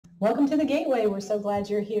Welcome to the Gateway. We're so glad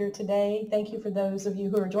you're here today. Thank you for those of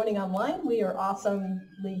you who are joining online. We are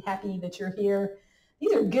awesomely happy that you're here.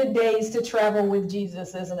 These are good days to travel with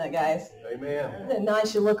Jesus, isn't it, guys? Amen. Isn't it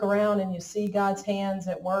nice? You look around and you see God's hands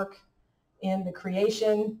at work in the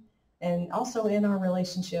creation and also in our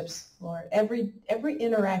relationships, Lord. Every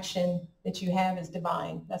interaction that you have is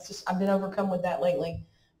divine. I've been overcome with that lately.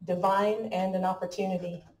 Divine and an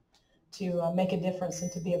opportunity to make a difference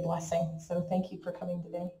and to be a blessing. So thank you for coming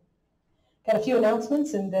today. Got a few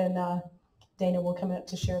announcements, and then Dana will come up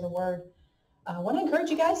to share the word. I want to encourage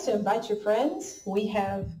you guys to invite your friends. We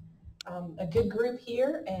have a good group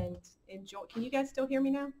here, and enjoy. Can you guys still hear me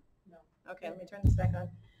now? No. Okay, let me turn this back on.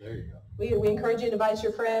 There you go. We encourage you to invite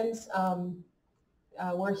your friends.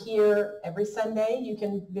 We're here every Sunday. You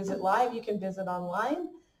can visit live. You can visit online.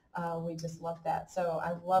 We just love that. So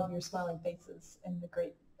I love your smiling faces and the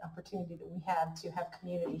great opportunity that we have to have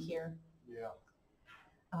community here. Yeah.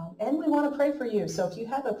 And we want to pray for you. So if you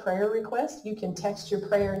have a prayer request, you can text your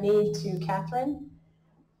prayer need to Catherine.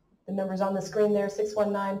 The number's on the screen there,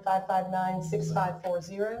 619-559-6540. I'm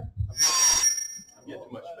getting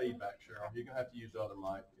too much feedback, Cheryl. You're going to have to use the other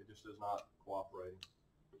mic. It just is not cooperating.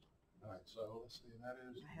 All right, so let's see. That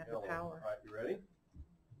is I have the power. All right, you ready?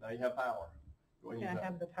 Now you have power. Go ahead. Okay, I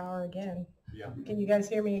have the power again. Yeah. Can you guys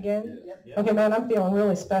hear me again? Yeah. Okay, man, I'm feeling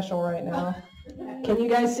really special right now. Can you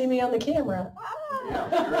guys see me on the camera?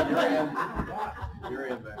 Yeah, you're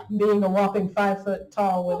in there. Being a whopping 5 foot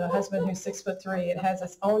tall with a husband who's 6'3", it has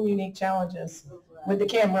its own unique challenges with the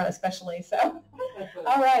camera especially. So,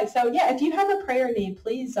 all right. So yeah, if you have a prayer need,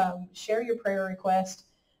 please share your prayer request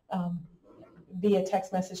via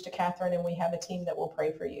text message to Catherine, and we have a team that will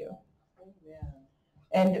pray for you.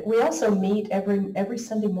 And we also meet every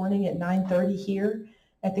Sunday morning at 9:30 here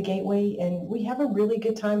at the Gateway, and we have a really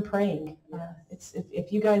good time praying.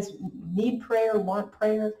 If you guys need prayer, want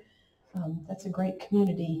prayer, that's a great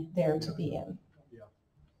community there to be in. Yeah.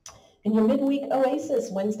 In your midweek oasis,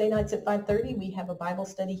 Wednesday nights at 5:30, we have a Bible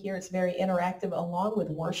study here. It's very interactive along with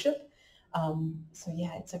worship. So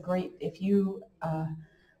yeah, it's a great, if you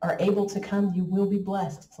are able to come, you will be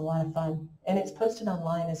blessed. It's a lot of fun. And it's posted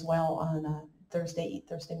online as well on Thursday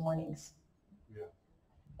mornings. Yeah.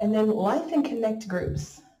 And then Life and Connect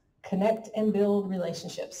groups, connect and build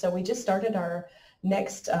relationships. So we just started our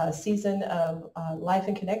next season of Life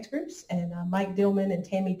and Connect groups, and Mike Dillman and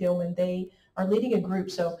Tammy Dillman, they are leading a group.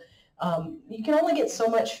 So you can only get so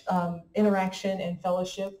much interaction and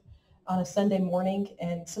fellowship on a Sunday morning,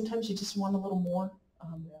 and sometimes you just want a little more.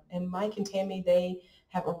 And Mike and Tammy, they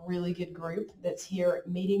have a really good group that's here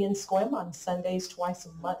meeting in Sequim on Sundays twice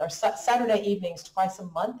a month, or Saturday evenings twice a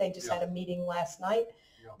month. They just had a meeting last night.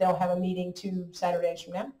 They'll have a meeting 2 Saturdays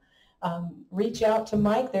from now. Reach out to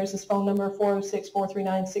Mike. There's his phone number,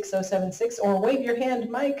 406-439-6076, or wave your hand,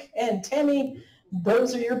 Mike and Tammy.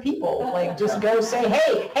 Those are your people. Like, just go say,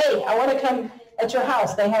 hey, I want to come at your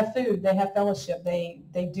house. They have food. They have fellowship. They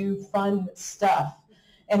do fun stuff.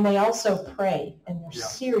 And they also pray, and they're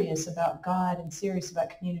serious about God and serious about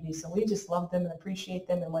community. So we just love them and appreciate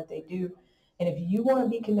them and what they do. And if you want to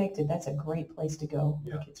be connected, that's a great place to go.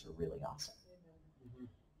 The kids are really awesome.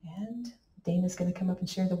 And Dana's going to come up and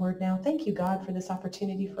share the word now. Thank you, God, for this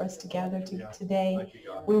opportunity for us to gather today. Thank you,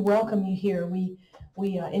 God. We welcome you here. We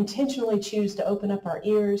intentionally choose to open up our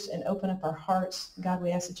ears and open up our hearts. God,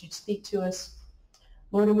 we ask that you'd speak to us.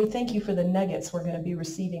 Lord, and we thank you for the nuggets we're going to be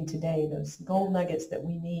receiving today, those gold nuggets that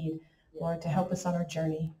we need, Lord, to help us on our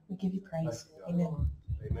journey. We give you praise. Amen.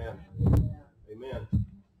 Amen. Amen.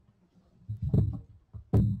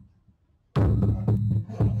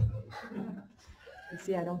 You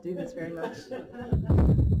see, I don't do this very much. I'm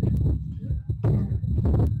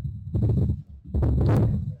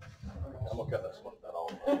going to cut that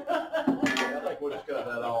off. I think we'll just cut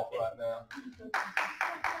that off right now.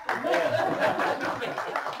 Amen.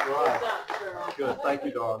 Right. Good. Thank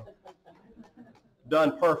you, darling.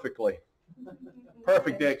 Done perfectly.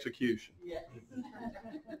 Perfect execution.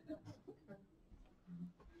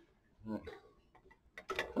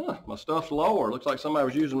 Huh, my stuff's lower. Looks like somebody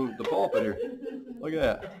was using the pulpit here. Look at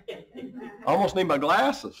that. I almost need my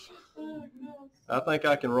glasses. I think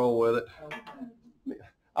I can roll with it.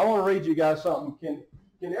 I want to read you guys something.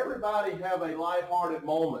 Can everybody have a lighthearted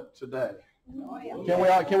moment today? Can we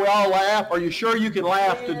all laugh? Are you sure you can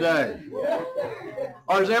laugh today?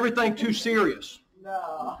 Or is everything too serious?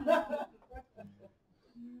 No.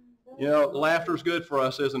 You know, laughter's good for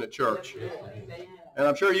us, isn't it, church? And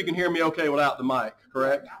I'm sure you can hear me okay without the mic,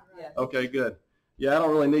 correct? Okay, good. Yeah, I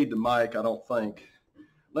don't really need the mic, I don't think.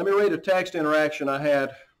 Let me read a text interaction I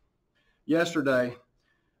had yesterday.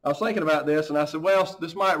 I was thinking about this, and I said, well,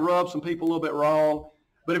 this might rub some people a little bit wrong.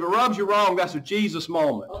 But if it rubs you wrong, that's a Jesus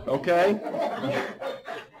moment, okay?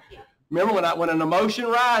 Remember, when an emotion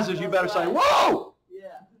rises, you better say, whoa!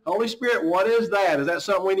 Holy Spirit, what is that? Is that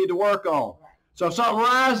something we need to work on? So if something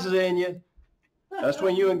rises in you, that's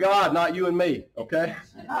between you and God, not you and me, okay?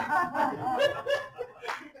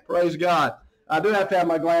 Praise God. I do have to have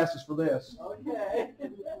my glasses for this. Okay.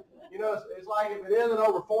 You know, it's like if it isn't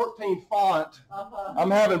over 14 font, I'm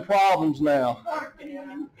having problems now.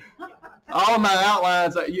 All of my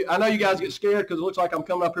outlines, I know you guys get scared because it looks like I'm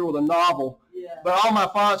coming up here with a novel, but all my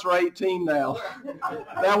fonts are 18 now.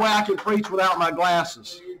 That way I can preach without my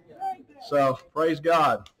glasses. So, praise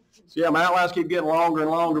God. So, yeah, my outlines keep getting longer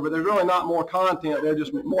and longer, but there's really not more content. They're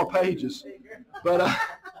just more pages. But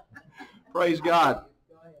praise God.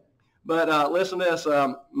 But listen to this.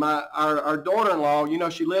 Our daughter-in-law, you know,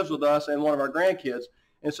 she lives with us and one of our grandkids.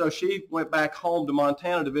 And so she went back home to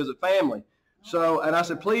Montana to visit family. So, and I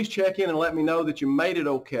said, please check in and let me know that you made it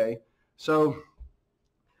okay. So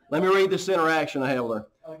let me read this interaction I had with her.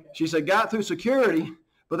 Okay. She said, got through security,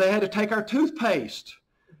 but they had to take our toothpaste,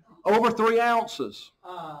 over 3 ounces.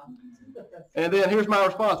 And then here's my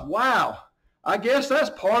response. Wow, I guess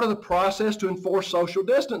that's part of the process to enforce social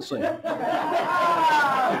distancing.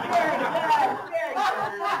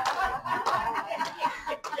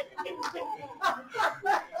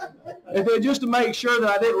 And then just to make sure that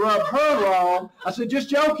I didn't rub her wrong, I said, just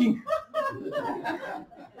joking.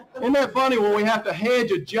 Isn't that funny when we have to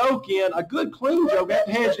hedge a joke in, a good clean joke, we have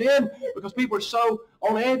to hedge it in because people are so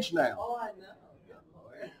on edge now. Oh, I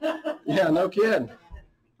know. Yeah, no kidding.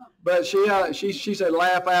 But she said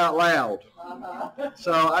laugh out loud.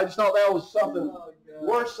 So I just thought that was something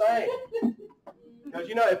worth saying. Because,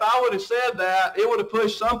 you know, if I would have said that, it would have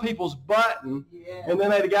pushed some people's button, and then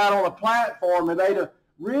they'd have got on a platform, and they'd have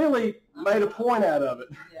really made a point out of it.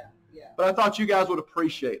 But I thought you guys would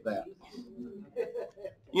appreciate that.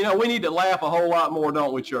 You know, we need to laugh a whole lot more,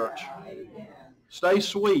 don't we, church? Stay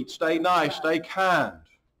sweet, stay nice, stay kind.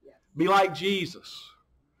 Be like Jesus.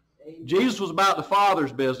 Jesus was about the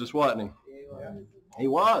Father's business, wasn't he? He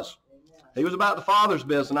was. He was about the Father's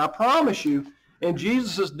business. And I promise you, in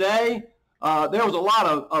Jesus' day, there was a lot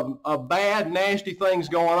of bad, nasty things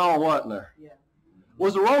going on, wasn't there?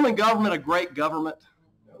 Was the Roman government a great government?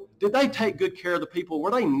 Did they take good care of the people?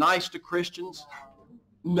 Were they nice to Christians?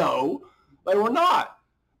 No, they were not.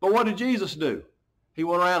 But what did Jesus do? He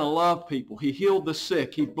went around and loved people. He healed the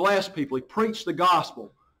sick. He blessed people. He preached the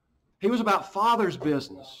gospel. He was about Father's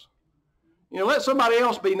business. You know, let somebody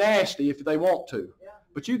else be nasty if they want to.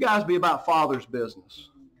 But you guys be about Father's business.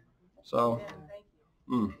 So,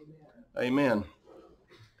 amen.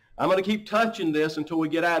 I'm going to keep touching this until we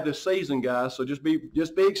get out of this season, guys. So just be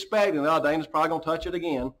expecting. Oh, Dana's probably going to touch it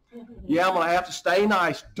again. Yeah, I'm going to have to stay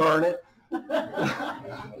nice, darn it.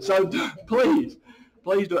 So please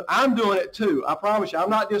do it. I'm doing it too. I promise you. I'm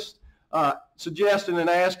not just suggesting and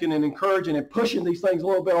asking and encouraging and pushing these things a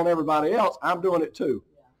little bit on everybody else. I'm doing it too.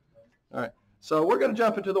 All right. So we're going to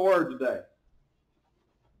jump into the Word today.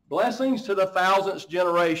 Blessings to the 1000th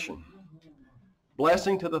generation.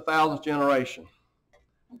 Blessing to the 1000th generation.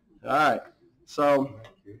 All right. So,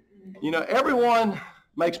 you know, everyone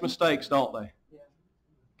makes mistakes, don't they?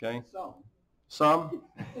 Okay. Some?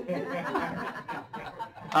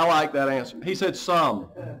 I like that answer. He said some.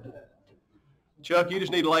 Chuck, you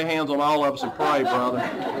just need to lay hands on all of us and pray,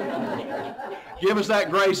 brother. Give us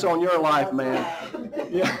that grace on your life, man.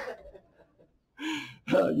 Yeah.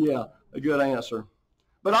 Yeah, a good answer.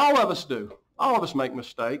 But all of us do. All of us make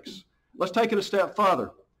mistakes. Let's take it a step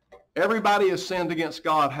further. Everybody has sinned against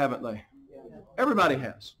God, haven't they? Everybody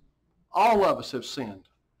has. All of us have sinned.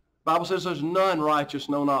 The Bible says there's none righteous,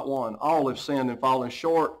 no, not one. All have sinned and fallen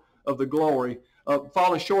short of the glory,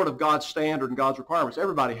 fallen short of God's standard and God's requirements.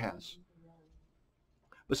 Everybody has.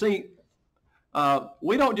 But see,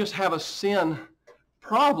 we don't just have a sin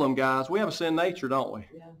problem, guys. We have a sin nature, don't we?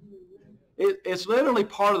 It's literally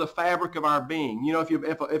part of the fabric of our being. You know,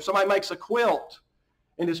 if somebody makes a quilt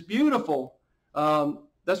and it's beautiful,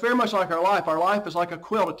 that's very much like our life. Our life is like a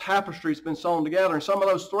quilt, a tapestry that's been sewn together, and some of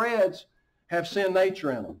those threads have sin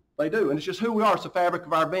nature in them. They do, and it's just who we are. It's the fabric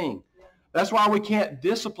of our being. That's why we can't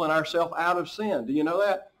discipline ourselves out of sin. Do you know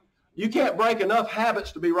that? You can't break enough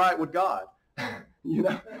habits to be right with God. You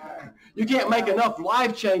know, you can't make enough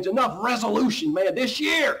life change, enough resolution, man, this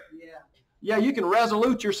year. Yeah, you can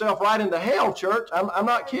resolute yourself right into hell, church. I'm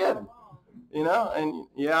not kidding. You know, and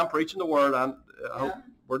yeah, I'm preaching the word. I hope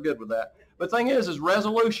we're good with that. But the thing is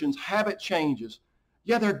resolutions, habit changes.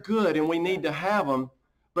 Yeah, they're good and we need to have them,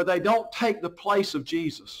 but they don't take the place of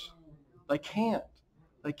Jesus. They can't.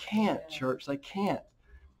 They can't, church. They can't.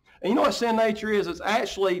 And you know what sin nature is? It's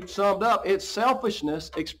actually summed up. It's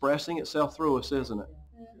selfishness expressing itself through us, isn't it?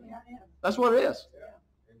 That's what it is.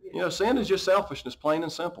 You know, sin is just selfishness, plain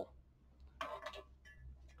and simple.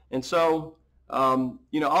 And so,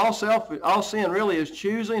 you know, all sin really is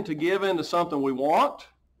choosing to give in to something we want,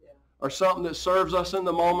 or something that serves us in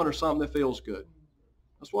the moment, or something that feels good.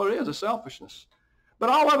 That's what it is. It's selfishness. But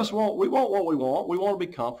all of us want what we want. We want to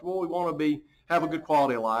be comfortable. We want to have a good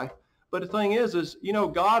quality of life. But the thing is, you know,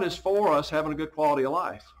 God is for us having a good quality of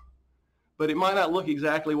life. But it might not look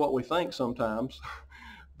exactly what we think sometimes.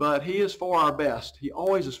 But he is for our best. He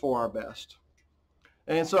always is for our best.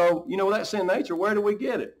 And so, you know, that sin nature, where do we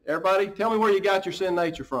get it? Everybody, tell me where you got your sin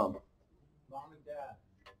nature from. Mom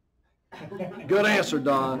and Dad. Good answer,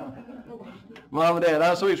 Don. Mom and Dad.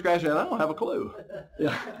 I saw you scratch that. I don't have a clue.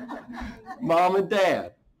 Yeah. Mom and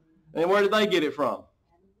Dad. And where did they get it from?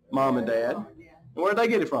 Mom and Dad. And where did they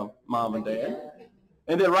get it from? Mom and Dad.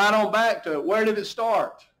 And then right on back to where did it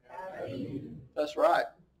start? That's right.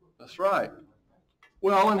 That's right.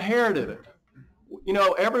 We all inherited it. You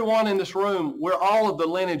know, everyone in this room, we're all of the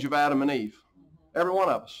lineage of Adam and Eve. Every one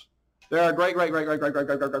of us. They're our great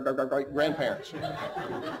grandparents.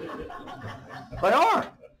 They are.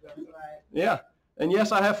 Yeah. And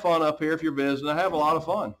yes, I have fun up here if you're visiting. I have a lot of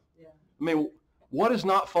fun. I mean, what is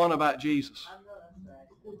not fun about Jesus?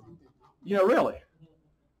 You know, really.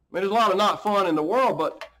 I mean, there's a lot of not fun in the world,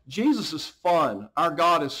 but Jesus is fun. Our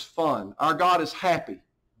God is fun. Our God is happy.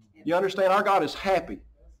 You understand? Our God is happy.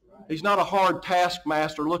 He's not a hard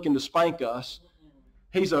taskmaster looking to spank us.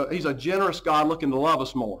 He's a generous God looking to love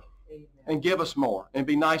us more and give us more and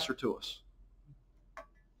be nicer to us.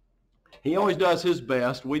 He always does his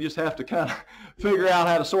best. We just have to kind of figure out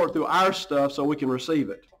how to sort through our stuff so we can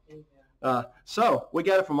receive it. So we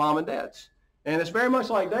got it from Mom and Dad's. And it's very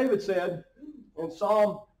much like David said in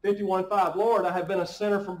Psalm 51:5, Lord, I have been a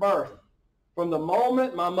sinner from birth, from the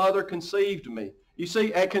moment my mother conceived me. You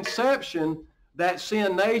see, at conception, that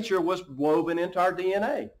sin nature was woven into our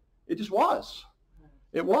DNA. It just was.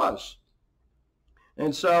 It was.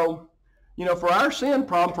 And so, you know, for our sin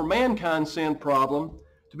problem, for mankind's sin problem,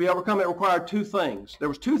 to be overcome, it required two things. There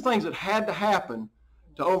was two things that had to happen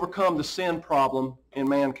to overcome the sin problem in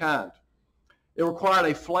mankind. It required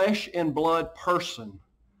a flesh and blood person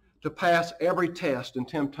to pass every test and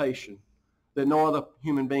temptation that no other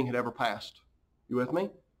human being had ever passed. You with me?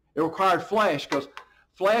 It required flesh because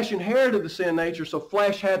flesh inherited the sin nature, so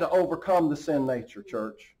flesh had to overcome the sin nature,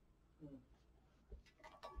 church.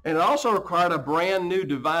 And it also required a brand new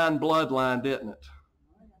divine bloodline, didn't it?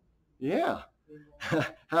 Yeah.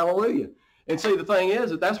 Hallelujah. And see, the thing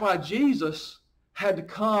is that's why Jesus had to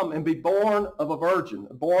come and be born of a virgin,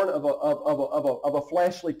 born of a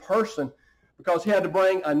fleshly person, because he had to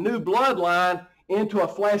bring a new bloodline into a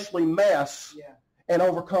fleshly mess and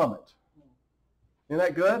overcome it. Isn't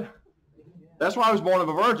that good? That's why I was born of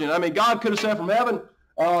a virgin. I mean, God could have said from heaven,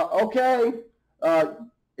 okay,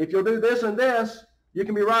 if you'll do this and this, you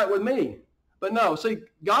can be right with me. But no, see,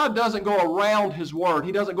 God doesn't go around his word.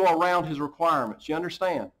 He doesn't go around his requirements. You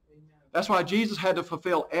understand? That's why Jesus had to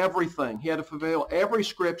fulfill everything. He had to fulfill every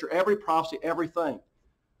scripture, every prophecy, everything.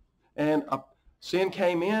 And sin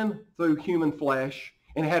came in through human flesh,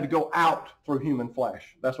 and it had to go out through human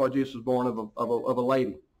flesh. That's why Jesus was born of a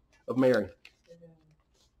lady, of Mary.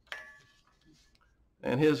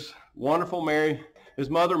 And his wonderful Mary, his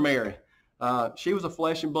mother Mary, she was a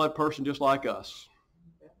flesh and blood person just like us.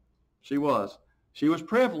 She was. She was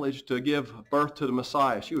privileged to give birth to the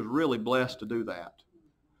Messiah. She was really blessed to do that.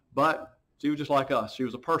 But she was just like us. She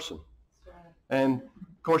was a person. And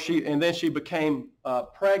of course, then she became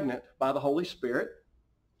pregnant by the Holy Spirit.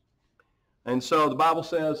 And so the Bible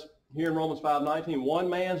says here in Romans 5:19, one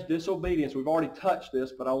man's disobedience, we've already touched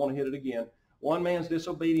this, but I want to hit it again. One man's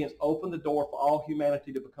disobedience opened the door for all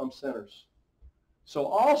humanity to become sinners. So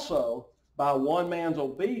also, by one man's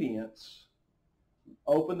obedience,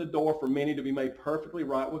 opened the door for many to be made perfectly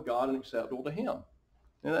right with God and acceptable to him.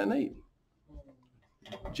 Isn't that neat?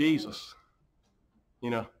 Jesus.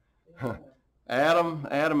 You know, Adam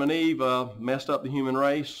and Eve messed up the human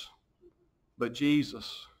race, but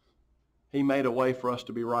Jesus, he made a way for us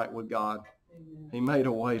to be right with God. He made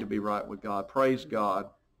a way to be right with God. Praise God.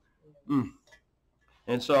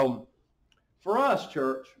 And so, for us,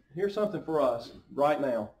 church, here's something for us right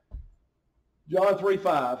now. John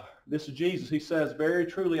 3:5, this is Jesus. He says, very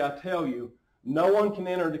truly I tell you, no one can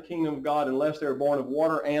enter the kingdom of God unless they are born of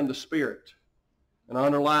water and the Spirit. And I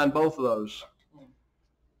underline both of those.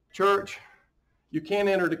 Church, you can't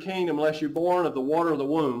enter the kingdom unless you're born of the water of the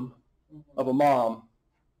womb of a mom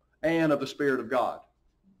and of the Spirit of God.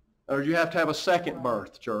 Or you have to have a second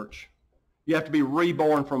birth, church. You have to be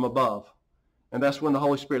reborn from above. And that's when the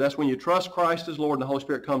Holy Spirit, that's when you trust Christ as Lord and the Holy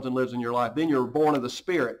Spirit comes and lives in your life. Then you're born of the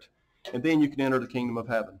Spirit, and then you can enter the kingdom of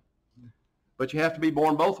heaven. But you have to be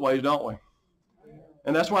born both ways, don't we?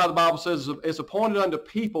 And that's why the Bible says it's appointed unto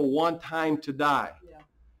people one time to die. Yeah.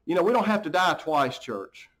 You know, we don't have to die twice,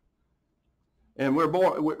 church. And we're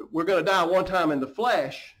going to die one time in the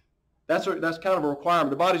flesh. That's kind of a requirement.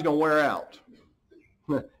 The body's going to wear out.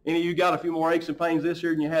 Any of you got a few more aches and pains this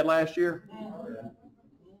year than you had last year?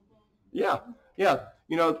 Yeah.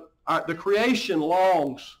 You know, the creation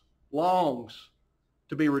longs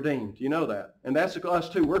to be redeemed. You know that. And that's us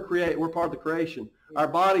too. We're part of the creation. Our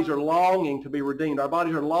bodies are longing to be redeemed. Our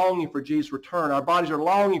bodies are longing for Jesus' return. Our bodies are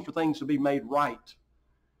longing for things to be made right.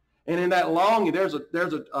 And in that longing, there's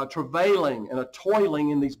a travailing and a toiling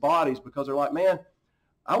in these bodies because they're like, man,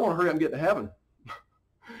 I want to hurry up and get to heaven.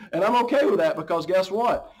 And I'm okay with that because guess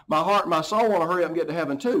what? My heart and my soul want to hurry up and get to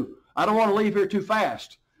heaven too. I don't want to leave here too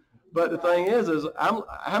fast. But the thing is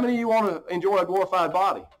how many of you want to enjoy a glorified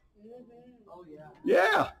body? Oh,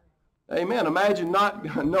 yeah. Yeah. Amen. Imagine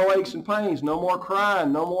no aches and pains, no more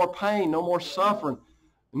crying, no more pain, no more suffering,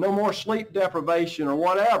 no more sleep deprivation or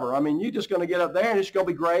whatever. I mean, you're just going to get up there and it's going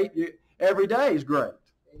to be great. Every day is great.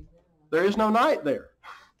 There is no night there.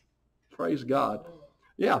 Praise God.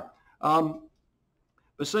 Yeah.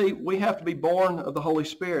 But see, we have to be born of the Holy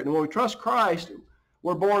Spirit. And when we trust Christ,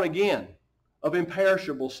 we're born again of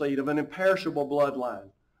imperishable seed, of an imperishable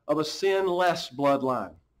bloodline, of a sinless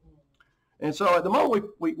bloodline. And so at the moment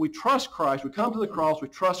we trust Christ, we come to the cross, we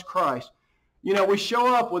trust Christ. You know, we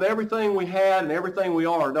show up with everything we had and everything we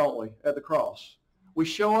are, don't we, at the cross. We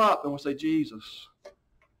show up and we say, Jesus,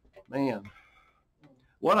 man,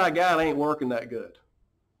 what I got ain't working that good.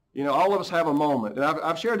 You know, all of us have a moment. And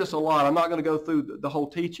I've shared this a lot. I'm not going to go through the whole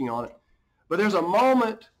teaching on it. But there's a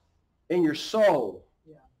moment in your soul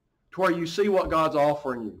to where you see what God's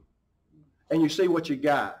offering you. And you see what you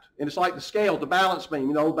got. And it's like the scale, the balance beam,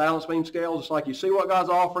 you know, balance beam scales. It's like you see what God's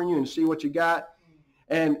offering you and you see what you got.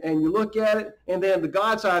 And you look at it, and then the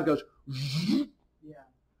God side goes,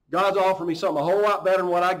 God's offering me something a whole lot better than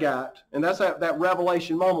what I got. And that's that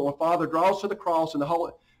revelation moment when Father draws to the cross and the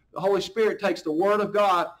Holy Spirit takes the Word of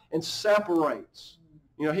God and separates.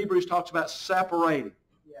 You know, Hebrews talks about separating.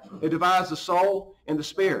 It divides the soul and the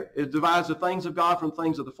spirit. It divides the things of God from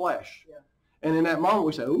things of the flesh. And in that moment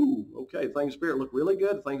we say, ooh, okay, the things of the spirit look really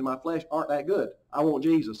good. The things of my flesh aren't that good. I want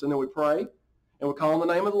Jesus. And then we pray and we call on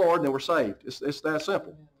the name of the Lord and then we're saved. It's that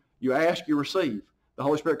simple. You ask, you receive. The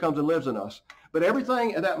Holy Spirit comes and lives in us. But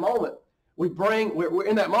everything at that moment, we're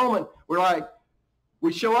in that moment, we're like,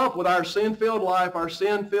 we show up with our sin-filled life, our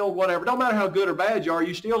sin-filled whatever. Don't matter how good or bad you are,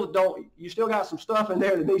 you still got some stuff in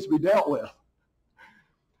there that needs to be dealt with.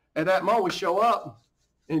 At that moment, we show up,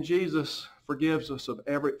 and Jesus forgives us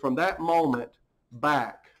from that moment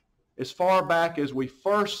back, as far back as we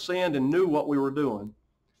first sinned and knew what we were doing,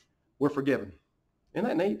 we're forgiven. Isn't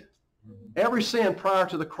that neat? Every sin prior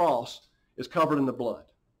to the cross is covered in the blood.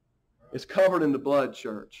 It's covered in the blood,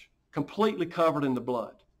 church. Completely covered in the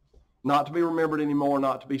blood. Not to be remembered anymore,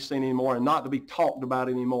 not to be seen anymore, and not to be talked about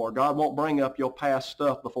anymore. God won't bring up your past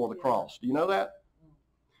stuff before the cross. Do you know that?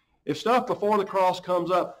 If stuff before the cross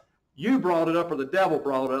comes up, you brought it up or the devil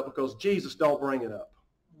brought it up because Jesus don't bring it up.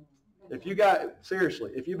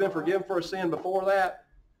 Seriously, if you've been forgiven for a sin before that,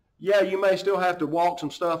 yeah, you may still have to walk some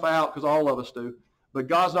stuff out because all of us do. But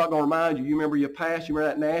God's not going to remind you. You remember your past? You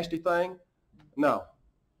remember that nasty thing? No.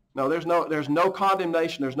 No, there's no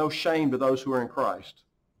condemnation. There's no shame to those who are in Christ.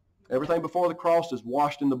 Everything before the cross is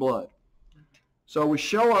washed in the blood. So we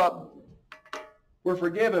show up, we're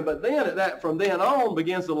forgiven, but then from then on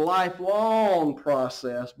begins the lifelong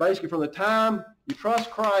process. Basically from the time you trust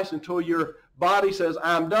Christ until your body says,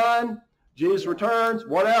 I'm done, Jesus returns,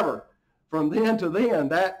 whatever. From then to then,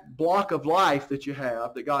 that block of life that you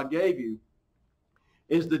have, that God gave you,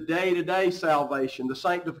 is the day-to-day salvation, the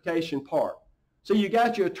sanctification part. So you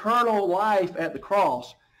got your eternal life at the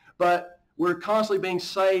cross, but we're constantly being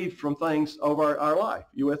saved from things over our life.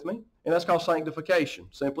 You with me? And that's called sanctification,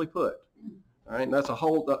 simply put. All right, and that's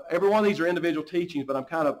every one of these are individual teachings, but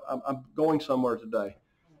I'm going somewhere today.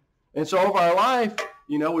 And so over our life,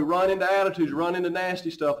 you know, we run into attitudes, run into nasty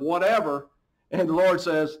stuff, whatever, and the Lord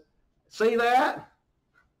says, see that?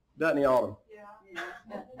 Doesn't he, Autumn?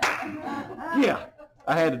 Yeah,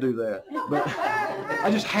 I had to do that. But I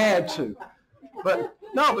just had to. But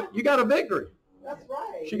you got a victory. That's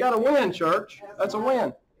right. She got a win, church. That's a win.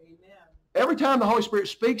 Amen. Every time the Holy Spirit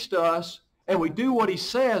speaks to us and we do what he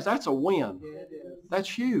says, that's a win. Yeah, it is. That's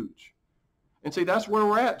huge. And see, that's where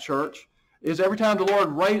we're at, church. is every time the Lord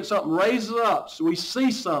raises up, so we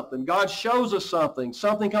see something, God shows us something,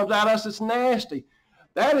 something comes out of us that's nasty.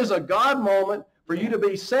 That is a God moment for you to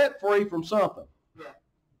be set free from something. Yeah.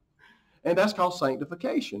 And that's called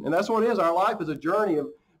sanctification. And that's what it is. Our life is a journey of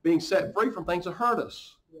being set free from things that hurt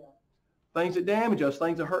us, things that damage us,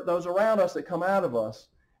 things that hurt those around us that come out of us.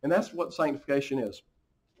 And that's what sanctification is.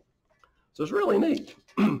 So it's really neat.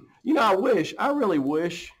 You know, I really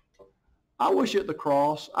wish at the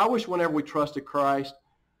cross, I wish whenever we trusted Christ,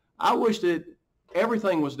 I wish that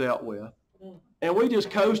everything was dealt with. And we just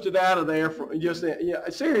coasted out of there.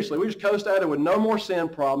 Seriously, we just coasted out of there with no more sin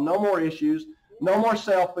problem, no more issues, no more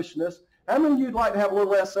selfishness. How many of you would like to have a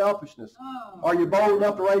little less selfishness? Oh. Are you bold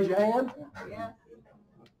enough to raise your hand? Yeah.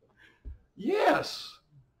 Yes.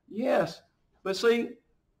 Yes. But see,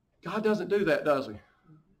 God doesn't do that, does he?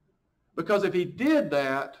 Because if he did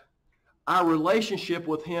that, our relationship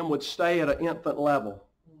with him would stay at an infant level.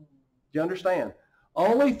 Do you understand?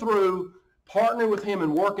 Only through partnering with him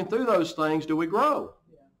and working through those things do we grow.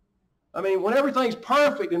 Yeah. I mean, when everything's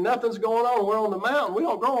perfect and nothing's going on, we're on the mountain, we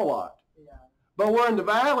don't grow a lot. Yeah. But we're in the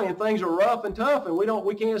valley and things are rough and tough and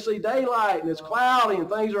we can't see daylight and it's cloudy and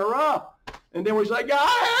things are rough. And then we say,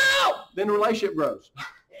 God, help! Then the relationship grows.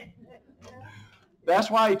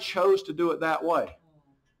 That's why he chose to do it that way.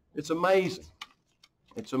 It's amazing.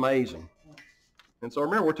 It's amazing. And so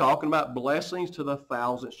remember, we're talking about blessings to the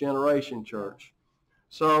 1000th generation, church.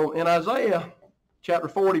 So in Isaiah chapter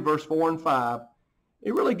 40, verse 4 and 5,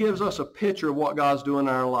 it really gives us a picture of what God's doing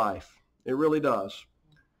in our life. It really does.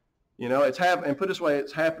 You know, and put it this way,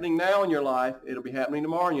 it's happening now in your life. It'll be happening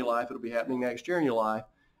tomorrow in your life. It'll be happening next year in your life.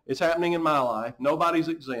 It's happening in my life. Nobody's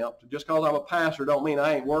exempt. Just because I'm a pastor don't mean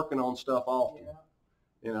I ain't working on stuff often.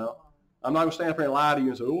 You know, I'm not going to stand up here and lie to you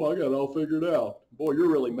and say, oh, I got it all figured out. Boy,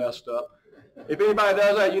 you're really messed up. If anybody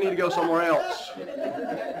does that, you need to go somewhere else.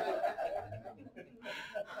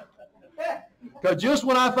 Because just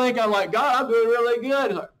when I think I'm like, God, I'm doing really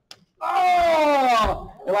good, it's like,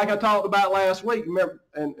 oh! And like I talked about last week, remember,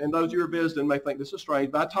 and those of you who are visiting may think this is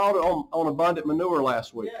strange, but I taught it on abundant manure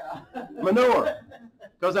last week. Yeah. Manure.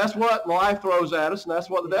 Because that's what life throws at us, and that's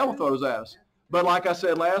what the devil throws at us. But like I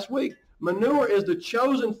said last week, manure is the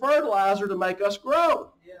chosen fertilizer to make us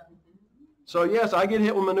grow. Yeah. So yes, I get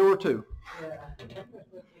hit with manure too. Yeah.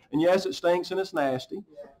 And yes, it stinks and it's nasty.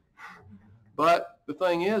 Yeah. But the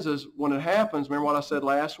thing is when it happens, remember what I said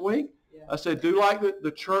last week? Yeah. I said, do like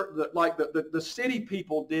the church, like the city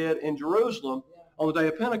people did in Jerusalem on the day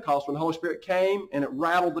of Pentecost when the Holy Spirit came and it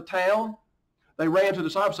rattled the town. They ran to the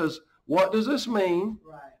disciples and says, what does this mean?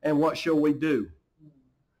 Right. And what shall we do?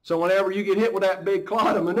 So whenever you get hit with that big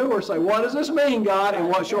clod of manure, say, what does this mean, God, and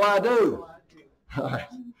what shall I do? All right.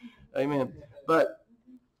 Amen. But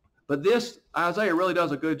this, Isaiah really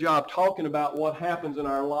does a good job talking about what happens in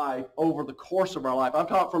our life over the course of our life. I'm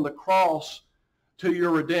talking from the cross to your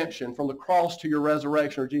redemption, from the cross to your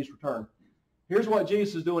resurrection or Jesus' return. Here's what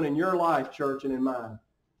Jesus is doing in your life, church, and in mine.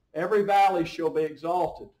 Every valley shall be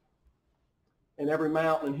exalted, and every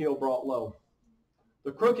mountain and hill brought low.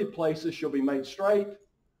 The crooked places shall be made straight,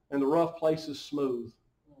 and the rough places smooth.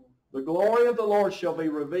 The glory of the Lord shall be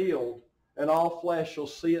revealed, and all flesh shall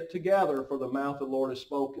see it together, for the mouth of the Lord has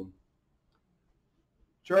spoken.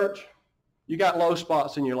 Church, you got low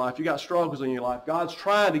spots in your life. You got struggles in your life. God's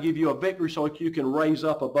trying to give you a victory so that you can raise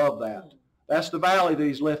up above that. That's the valley that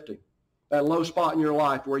he's lifting, that low spot in your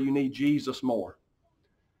life where you need Jesus more.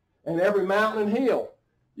 And every mountain and hill,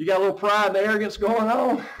 you got a little pride and arrogance going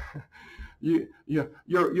on. You're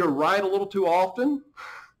right a little too often.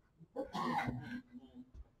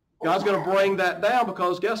 God's going to bring that down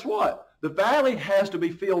because guess what? The valley has to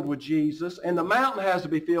be filled with Jesus and the mountain has to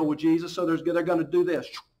be filled with Jesus, so they're going to do this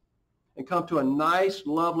and come to a nice,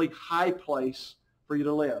 lovely, high place for you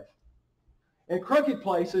to live. And crooked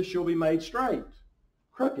places shall be made straight.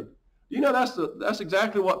 Crooked. Do you know that's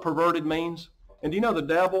exactly what perverted means? And do you know the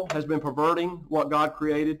devil has been perverting what God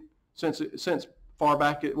created since far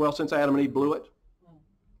back, since Adam and Eve blew it? Do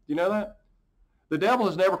you know that? The devil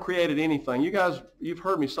has never created anything. You guys, you've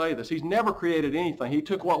heard me say this. He's never created anything. He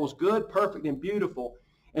took what was good, perfect, and beautiful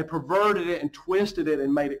and perverted it and twisted it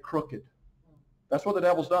and made it crooked. That's what the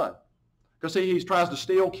devil's done. Because see, he tries to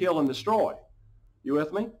steal, kill, and destroy. You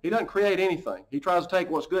with me? He doesn't create anything. He tries to take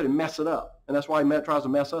what's good and mess it up. And that's why he tries to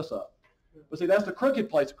mess us up. But see, that's the crooked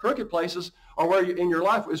place. Crooked places are where in your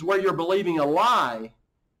life is where you're believing a lie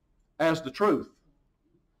as the truth.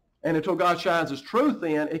 And until God shines his truth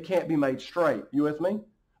in, it can't be made straight. You with me?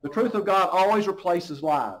 The truth of God always replaces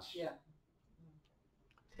lies. Yeah.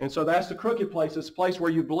 And so that's the crooked place. It's a place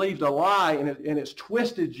where you believed a lie and it's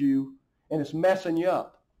twisted you and it's messing you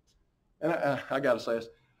up. And I got to say this.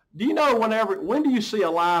 Do you know when do you see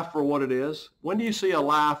a lie for what it is? When do you see a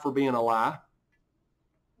lie for being a lie?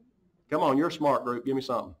 Come on, you're a smart group. Give me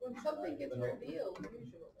something. When something gets revealed,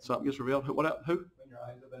 usually. Something gets revealed. What else? Who? When your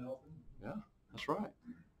eyes have been opened. Yeah, that's right.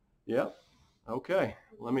 Yep. Okay.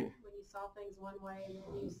 Let me. When you saw things one way and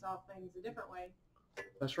then you saw things a different way.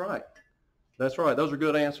 That's right. That's right. Those are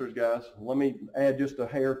good answers, guys. Let me add just a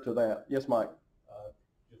hair to that. Yes, Mike.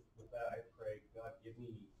 Just with that, I pray, God, give me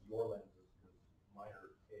your lenses because mine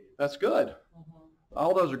are faded. That's good.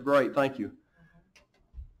 All those are great. Thank you.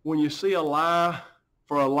 When you see a lie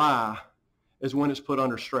for a lie is when it's put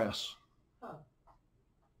under stress. Huh.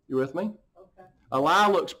 You with me? Okay. A lie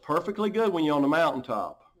looks perfectly good when you're on the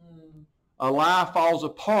mountaintop. A lie falls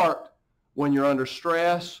apart when you're under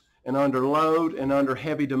stress and under load and under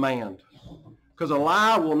heavy demand. Because a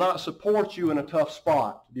lie will not support you in a tough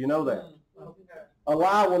spot. Do you know that? Okay. A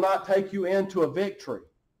lie will not take you into a victory.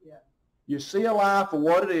 Yeah. You see a lie for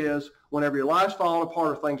what it is whenever your life's falling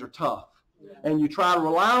apart or things are tough. Yeah. And you try to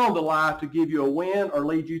rely on the lie to give you a win or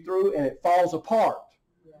lead you through, and it falls apart.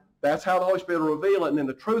 Yeah. That's how the Holy Spirit will reveal it, and then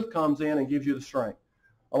the truth comes in and gives you the strength.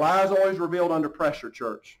 A lie is always revealed under pressure,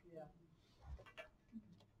 church. Yeah.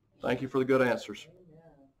 Thank you for the good answers.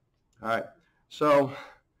 Amen. All right. So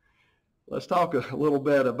let's talk a little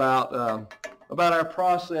bit about our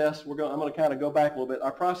process. I'm going to kind of go back a little bit.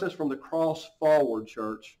 Our process from the cross forward,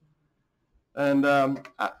 church. And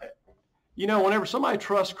whenever somebody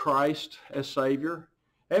trusts Christ as Savior,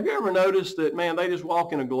 have you ever noticed that, man, they just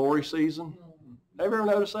walk in a glory season? Have you ever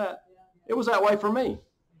noticed that? It was that way for me.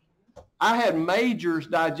 I had major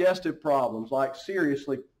digestive problems, like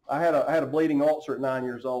seriously. I had a bleeding ulcer at 9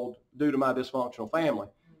 years old due to my dysfunctional family.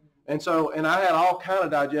 And I had all kind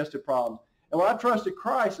of digestive problems. And when I trusted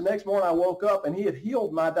Christ, the next morning I woke up and he had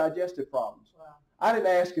healed my digestive problems. Wow. I didn't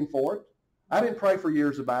ask him for it. I didn't pray for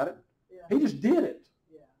years about it. Yeah. He just did it.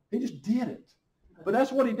 Yeah. He just did it. But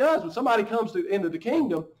that's what he does. When somebody comes into the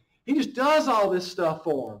kingdom, he just does all this stuff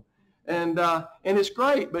for them. And it's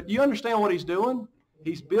great. But do you understand what he's doing?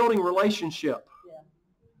 He's building relationship. Yeah.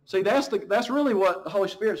 See, that's really what the Holy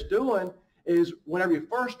Spirit's doing is whenever you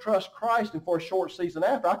first trust Christ and for a short season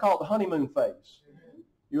after, I call it the honeymoon phase.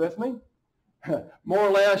 You with me? More or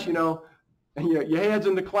less, your head's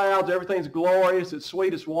in the clouds, everything's glorious, it's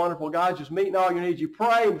sweet, it's wonderful. God's just meeting all your needs. You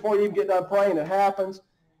pray, and before you even get done praying, it happens.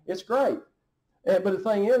 It's great. But the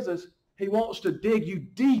thing is he wants to dig you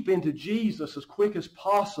deep into Jesus as quick as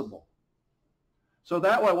possible. So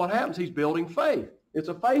that way what happens, he's building faith. It's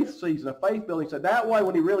a faith season, a faith building. So that way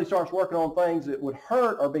when he really starts working on things that would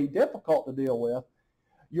hurt or be difficult to deal with,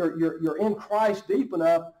 you're in Christ deep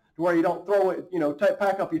enough to where you don't throw it,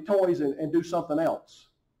 pack up your toys and do something else.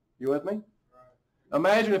 You with me? Right.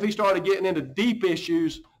 Imagine if he started getting into deep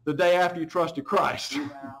issues the day after you trusted Christ.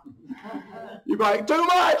 Wow. You'd be like, too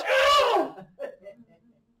much! Yeah.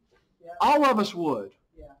 All of us would.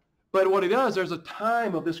 Yeah. But what he does, there's a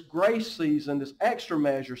time of this grace season, this extra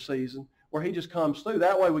measure season, where he just comes through.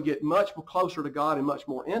 That way we get much more closer to God and much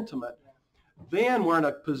more intimate. Then we're in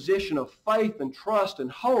a position of faith and trust and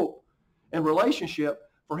hope and relationship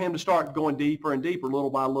for him to start going deeper and deeper little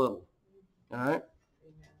by little. All right?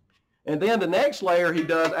 And then the next layer he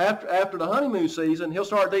does after the honeymoon season, he'll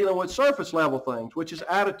start dealing with surface level things, which is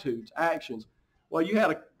attitudes, actions. Well, you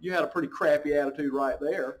had a pretty crappy attitude right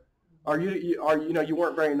there. Or you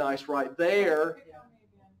weren't very nice right there.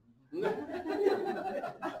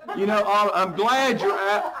 I'm glad you're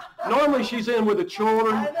at. Normally she's in with the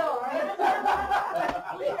children. I know,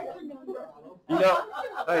 right?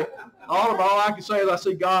 Hey, all I can say is I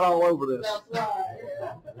see God all over this. That's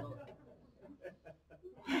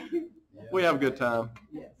right. We have a good time.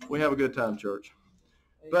 Yes. We have a good time, church.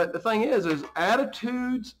 But the thing is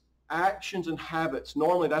attitudes, actions, and habits.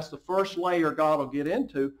 Normally that's the first layer God will get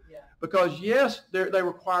into. Yeah. Because yes, they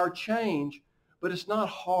require change, but it's not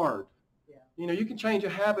hard. Yeah. You can change a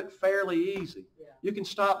habit fairly easy. Yeah. You can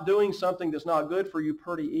stop doing something that's not good for you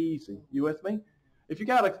pretty easy. You with me? If you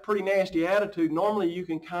got a pretty nasty attitude, normally you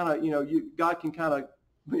can kind of, God can kind of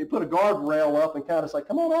put a guardrail up and kind of say,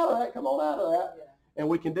 come on out of that, come on out of that, Yeah. and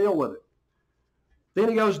we can deal with it. Then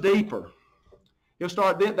he goes deeper.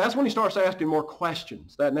 That's when he starts asking more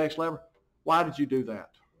questions. That next level, why did you do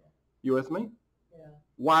that? Yeah. You with me? Yeah.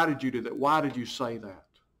 Why did you do that? Why did you say that?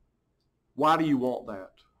 Why do you want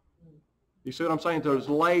that? You see what I'm saying? There's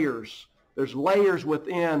layers. There's layers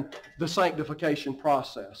within the sanctification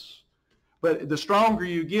process. But the stronger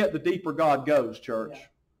you get, the deeper God goes, church. Yeah.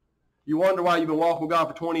 You wonder why you've been walking with God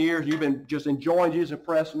for 20 years. You've been just enjoying Jesus and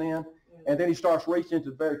pressing in. And then he starts reaching into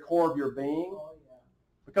the very core of your being. Oh, yeah.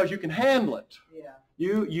 Because you can handle it. Yeah.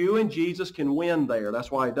 You and Jesus can win there. That's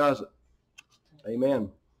why he does it. Amen.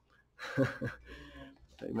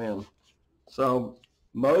 Amen. So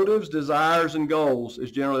motives, desires, and goals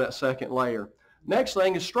is generally that second layer. Next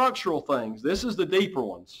thing is structural things. This is the deeper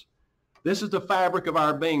ones. This is the fabric of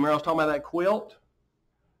our being. Remember I was talking about that quilt?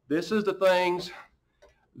 This is the things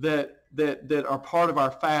that are part of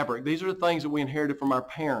our fabric. These are the things that we inherited from our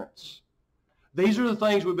parents. These are the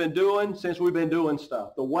things we've been doing since we've been doing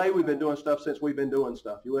stuff. The way we've been doing stuff since we've been doing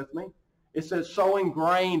stuff. You with me? It's so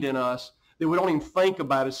ingrained in us that we don't even think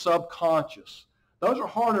about it. It's subconscious. Those are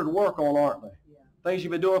harder to work on, aren't they? Yeah. Things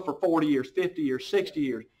you've been doing for 40 years, 50 years, 60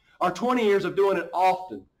 years, or 20 years of doing it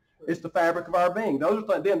often. It's the fabric of our being. Those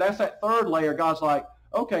are then that's that third layer. God's like,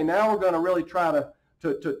 okay, now we're going to really try to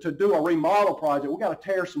do a remodel project. We've got to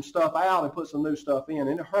tear some stuff out and put some new stuff in,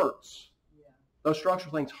 and it hurts. Yeah. Those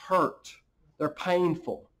structural things hurt. They're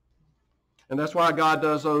painful. And that's why God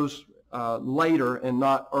does those later and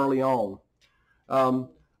not early on.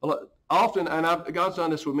 Often, and God's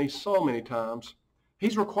done this with me so many times,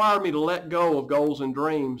 He's required me to let go of goals and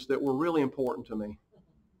dreams that were really important to me.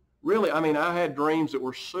 Really, I mean, I had dreams that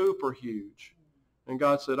were super huge. And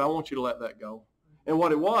God said, I want you to let that go. And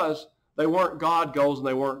what it was, they weren't God goals and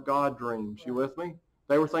they weren't God dreams. You with me?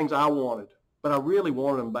 They were things I wanted. But I really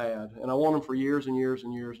wanted them bad. And I wanted them for years and years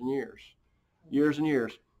and years and years. Years and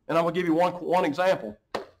years. And I'm going to give you one example.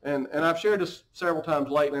 And I've shared this several times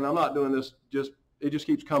lately, and I'm not doing this it just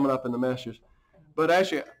keeps coming up in the messages. But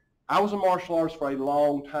actually, I was in martial arts for a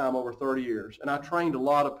long time, over 30 years. And I trained a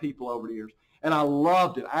lot of people over the years. And I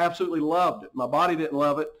loved it. I absolutely loved it. My body didn't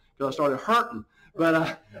love it because I started hurting.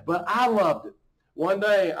 But I loved it. One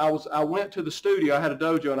day, I went to the studio. I had a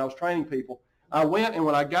dojo, and I was training people. I went, and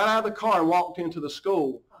when I got out of the car and walked into the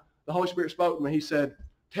school, the Holy Spirit spoke to me. He said,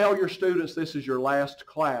 tell your students this is your last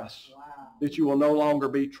class, Wow. that you will no longer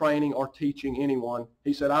be training or teaching anyone.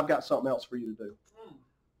 He said, I've got something else for you to do.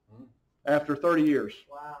 After 30 years,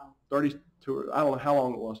 Wow. 32, I don't know how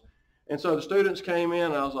long it was. And so the students came in,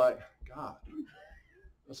 and I was like, God.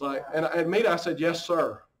 It's like, and I said, yes,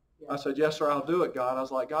 sir. Yeah. I said, yes, sir, I'll do it, God. I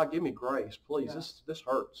was like, God, give me grace, please. Yeah. This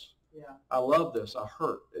hurts. Yeah. I love this. I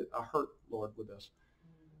hurt, Lord, with this.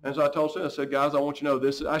 And so I told them, I said, guys, I want you to know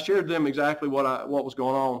this. I shared with them exactly what was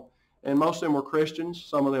going on. And most of them were Christians.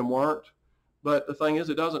 Some of them weren't. But the thing is,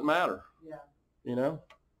 it doesn't matter. Yeah. You know?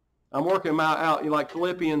 I'm working out, like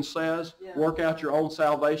Philippians says, Yeah. work out your own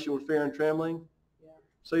salvation with fear and trembling. Yeah.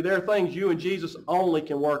 See, there are things you and Jesus only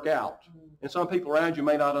can work out. Mm. And some people around you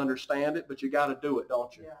may not understand it, but you got to do it,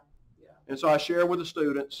 don't you? Yeah. Yeah. And so I share with the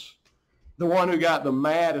students. The one who got the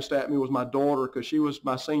maddest at me was my daughter, because she was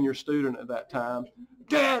my senior student at that time.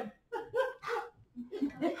 Dad!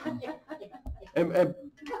 And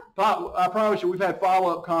Pop, I promise you, we've had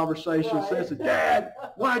follow-up conversations since. Dad,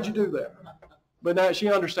 why'd you do that? But now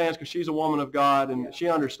she understands, because she's a woman of God, and she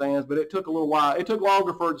understands. But it took a little while. It took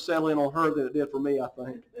longer for it to settle in on her than it did for me, I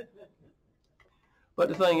think. But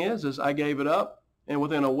the thing is I gave it up. And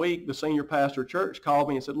within a week, the senior pastor of church called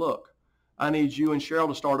me and said, look, I need you and Cheryl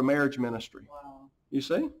to start a marriage ministry. Wow. You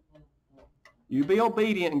see? You be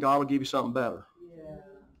obedient, and God will give you something better. Yeah.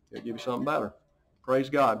 He'll give you something better. Praise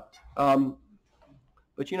God.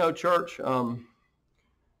 But you know, church,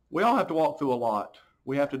 we all have to walk through a lot.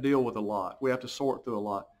 We have to deal with a lot. We have to sort through a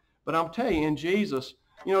lot. But I'm telling you, in Jesus,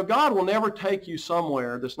 you know, God will never take you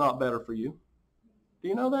somewhere that's not better for you. Do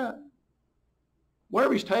you know that?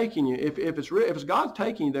 Wherever He's taking you, if it's God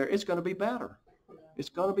taking you there, it's going to be better. It's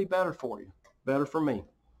going to be better for you, better for me.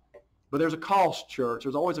 But there's a cost, church.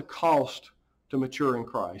 There's always a cost to mature in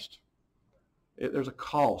Christ. There's a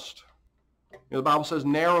cost. You know, the Bible says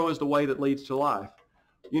narrow is the way that leads to life.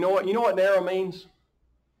 You know what narrow means?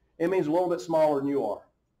 It means a little bit smaller than you are.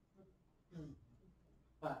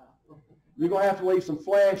 Wow. You're going to have to leave some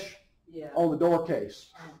flesh Yeah. on the door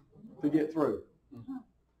case to get through.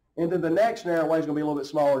 And then the next narrow way is going to be a little bit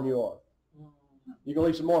smaller than you are. You're going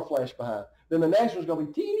to leave some more flesh behind. Then the next one's going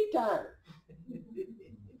to be teeny tiny.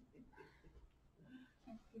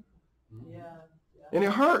 Yeah. And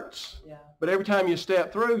it hurts. Yeah. But every time you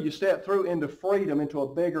step through into freedom, into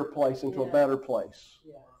a bigger place, into a Yeah. better place.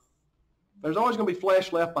 Yeah. There's always going to be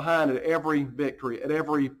flesh left behind at every victory, at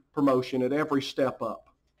every promotion, at every step up.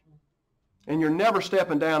 And you're never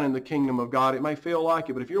stepping down in the kingdom of God. It may feel like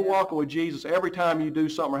it, but if you're Yeah. walking with Jesus, every time you do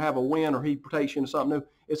something or have a win or He takes you into something new,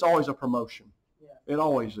 it's always a promotion. Yeah. It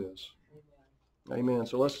always is. Amen. Amen.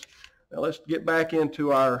 So let's get back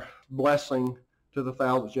into our blessing to the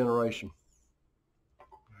 1000th generation.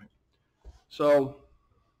 So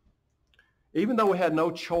even though we had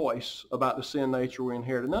no choice about the sin nature we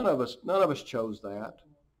inherited, none of us chose that.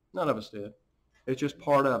 None of us did. It's just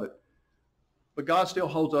part of it. But God still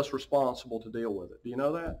holds us responsible to deal with it. Do you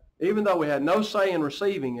know that? Even though we had no say in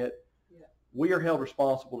receiving it, we are held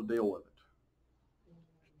responsible to deal with it.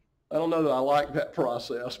 I don't know that I like that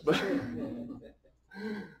process, but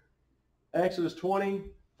Exodus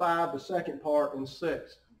 25, the second part, and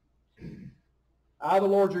 6. I, the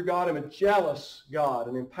Lord your God, am a jealous God,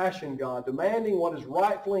 an impassioned God, demanding what is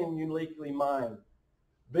rightfully and uniquely mine.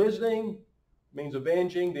 Visiting means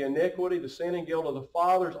avenging the iniquity, the sin and guilt of the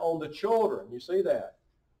fathers on the children. You see that?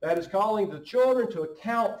 That is calling the children to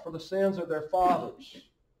account for the sins of their fathers.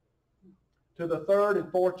 To the third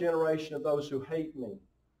and fourth generation of those who hate me.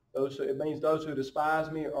 It means those who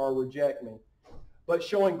despise me or reject me. But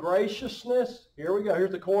showing graciousness, here we go,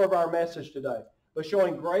 here's the core of our message today. But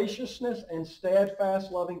showing graciousness and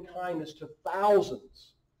steadfast loving kindness to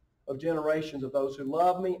thousands of generations of those who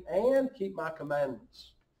love me and keep my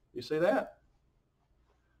commandments. You see that?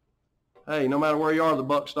 Hey, no matter where you are, the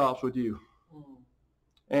buck stops with you.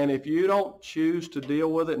 And if you don't choose to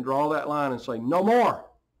deal with it and draw that line and say, no more,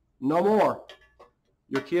 no more,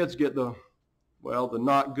 your kids get the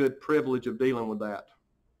not good privilege of dealing with that.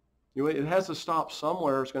 It has to stop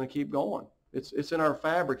somewhere. It's going to keep going. It's in our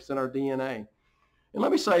fabric. It's in our DNA. And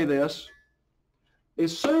let me say this.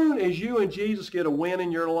 As soon as you and Jesus get a win in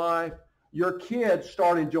your life, your kids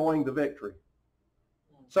start enjoying the victory.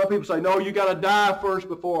 Some people say, no, you got to die first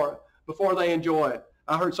before they enjoy it.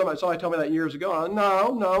 I heard somebody tell me that years ago.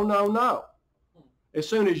 No. As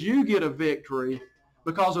soon as you get a victory,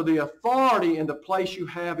 because of the authority and the place you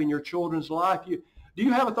have in your children's life, do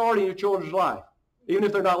you have authority in your children's life, even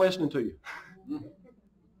if they're not listening to you?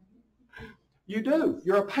 You do.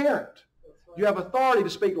 You're a parent. You have authority to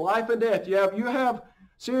speak life and death. You have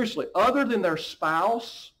seriously, other than their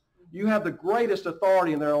spouse, you have the greatest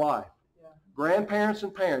authority in their life. Yeah. Grandparents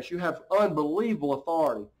and parents, you have unbelievable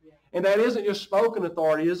authority. Yeah. And that isn't just spoken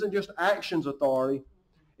authority, it isn't just actions authority,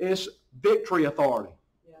 it's victory authority.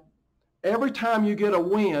 Yeah. Every time you get a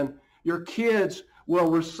win, your kids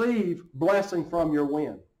will receive blessing from your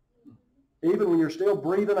win, even when you're still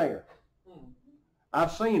breathing air.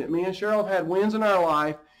 I've seen it. Me and Cheryl have had wins in our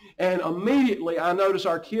life, and immediately I noticed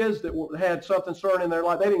our kids that had something certain in their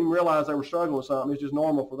life, they didn't even realize they were struggling with something. It's just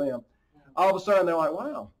normal for them. All of a sudden, they're like,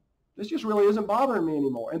 wow, this just really isn't bothering me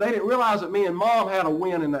anymore. And they didn't realize that me and Mom had a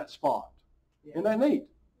win in that spot. Yeah. Isn't that neat?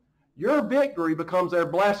 Your victory becomes their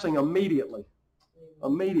blessing immediately.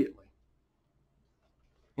 Immediately.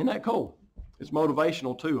 Isn't that cool? It's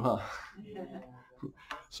motivational too, huh? Yeah.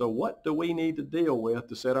 So what do we need to deal with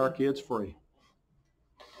to set our kids free?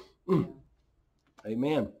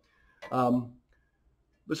 Amen.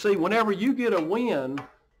 But see, whenever you get a win,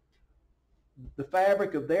 the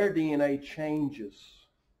fabric of their DNA changes.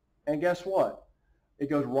 And guess what? It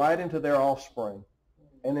goes right into their offspring,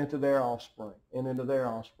 and into their offspring, and into their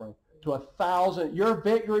offspring. To 1,000, your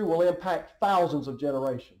victory will impact thousands of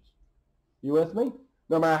generations. You with me?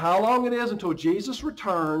 No matter how long it is until Jesus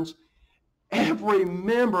returns, every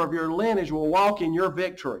member of your lineage will walk in your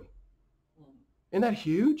victory. Isn't that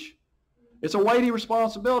huge? It's a weighty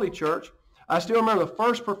responsibility, church. I still remember the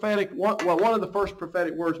first prophetic, one of the first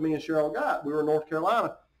prophetic words me and Cheryl got. We were in North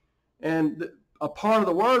Carolina. And a part of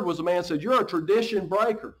the word was a man said, you're a tradition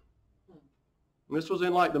breaker. And this was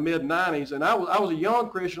in like the mid-90s. And I was a young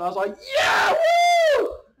Christian. I was like, yeah,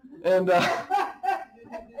 woo! And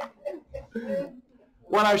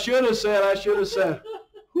what I should have said,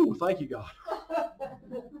 whew, thank you, God.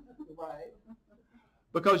 Right.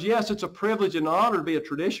 Because yes, it's a privilege and an honor to be a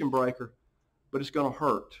tradition breaker, but it's going to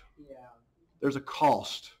hurt. Yeah. There's a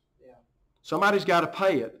cost. Yeah. Somebody's got to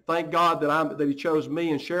pay it. Thank God that he chose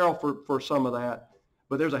me and Cheryl for some of that.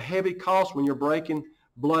 But there's a heavy cost when you're breaking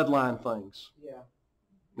bloodline things. Yeah.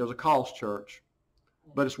 There's a cost, church.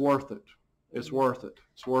 But it's worth it. It's worth it.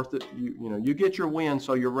 It's worth it. You get your win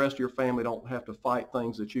so your rest of your family don't have to fight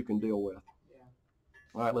things that you can deal with. Yeah.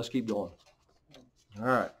 All right, let's keep going. All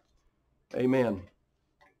right. Amen.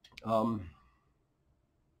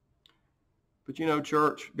 But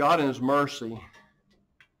church, God in his mercy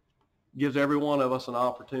gives every one of us an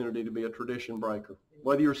opportunity to be a tradition breaker.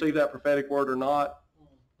 Whether you receive that prophetic word or not,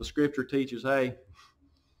 the scripture teaches, hey,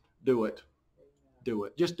 do it. Do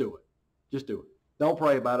it. Just do it. Just do it. Don't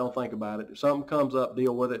pray about it. Don't think about it. If something comes up,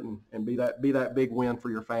 deal with it and be that big win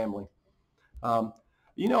for your family.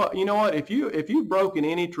 You know what? If you've broken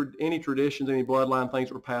any traditions, any bloodline things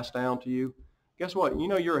that were passed down to you, guess what?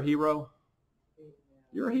 You're a hero.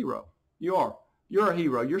 You're a hero. You are. You're a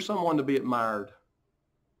hero. You're someone to be admired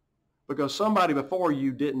because somebody before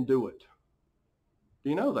you didn't do it. Do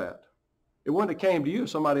you know that? It wouldn't have came to you if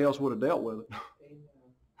somebody else would have dealt with it.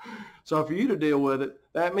 So for you to deal with it,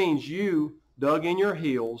 that means you dug in your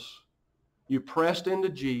heels, you pressed into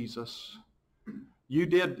Jesus, you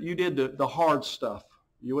did the hard stuff.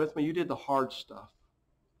 You with me? You did the hard stuff.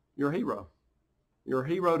 You're a hero. You're a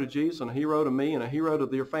hero to Jesus and a hero to me and a hero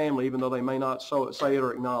to your family, even though they may not say it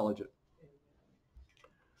or acknowledge it.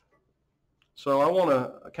 So I want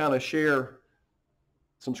to kind of share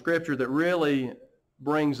some scripture that really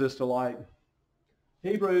brings this to light.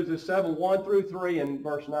 Hebrews is 7:1 through 3 and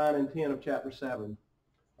verse 9 and 10 of chapter 7.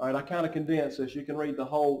 All right, I kind of condensed this. You can read the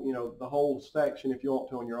whole, the whole section if you want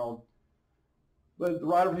to on your own. But the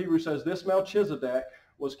writer of Hebrews says, this Melchizedek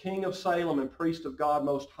was king of Salem and priest of God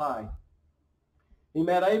Most High. He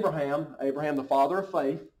met Abraham the father of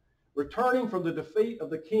faith, returning from the defeat of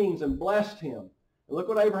the kings and blessed him. And look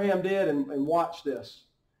what Abraham did and watch this.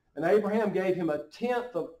 And Abraham gave him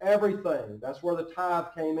 1/10 of everything. That's where the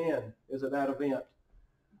tithe came in, is at that event.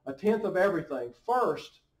 1/10 of everything.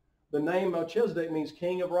 First, the name Melchizedek means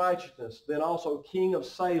king of righteousness. Then also king of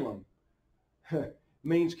Salem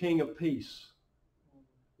means king of peace.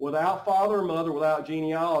 Without father or mother, without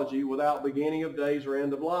genealogy, without beginning of days or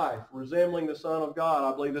end of life, resembling the Son of God.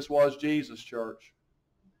 I believe this was Jesus, church.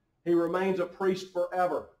 He remains a priest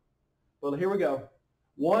forever. Well, here we go.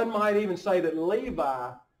 One might even say that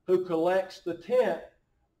Levi, who collects the tenth,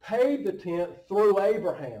 paid the tenth through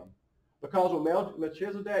Abraham. Because when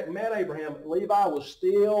Melchizedek met Abraham, Levi was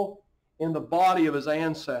still in the body of his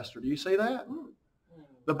ancestor. Do you see that?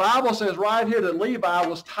 The Bible says right here that Levi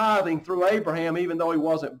was tithing through Abraham even though he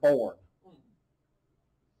wasn't born.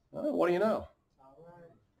 Oh, what do you know?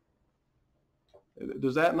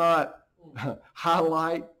 Does that not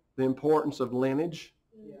highlight the importance of lineage,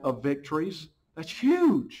 of victories? That's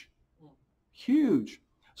huge. Huge.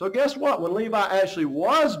 So guess what? When Levi actually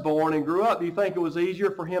was born and grew up, do you think it was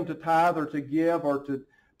easier for him to tithe or to give or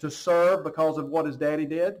to serve because of what his daddy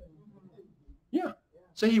did? Yeah.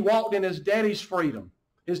 See, he walked in his daddy's freedom,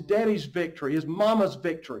 his daddy's victory, his mama's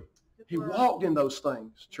victory. He walked in those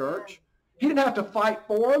things, church. He didn't have to fight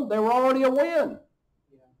for them. They were already a win.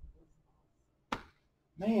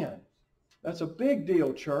 Man, that's a big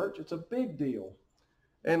deal, church. It's a big deal.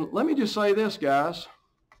 And let me just say this, guys.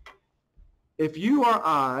 If you or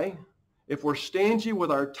I, if we're stingy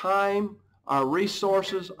with our time, our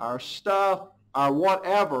resources, our stuff, our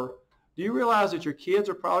whatever, do you realize that your kids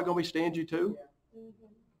are probably going to be stingy too?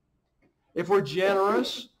 If we're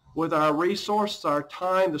generous with our resources, our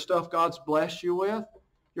time, the stuff God's blessed you with,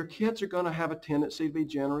 your kids are going to have a tendency to be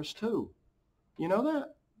generous too. You know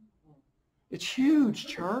that? It's huge,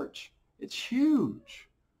 church. It's huge.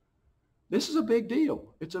 This is a big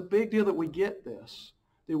deal. It's a big deal that we get this,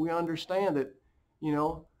 that we understand that,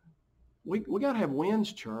 we got to have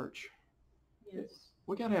wins, church. Yes.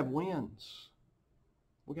 We got to have wins.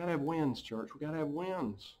 We got to have wins, church. We got to have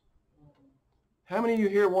wins. How many of you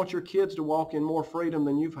here want your kids to walk in more freedom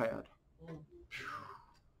than you've had?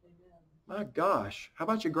 My gosh. How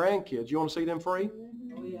about your grandkids? You want to see them free?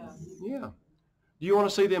 Oh, yeah. Yeah. Do you want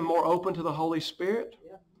to see them more open to the Holy Spirit?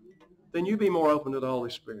 Yeah. Then you be more open to the Holy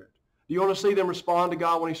Spirit. Do you want to see them respond to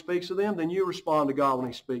God when he speaks to them? Then you respond to God when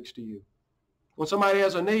he speaks to you. When somebody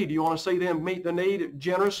has a need, do you want to see them meet the need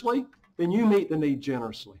generously? Then you meet the need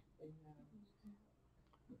generously.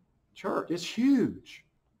 Church, it's huge.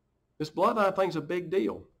 This bloodline thing's a big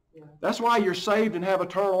deal. Yeah. That's why you're saved and have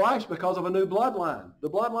eternal life, because of a new bloodline. The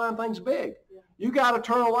bloodline thing's big. Yeah. You got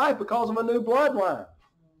eternal life because of a new bloodline.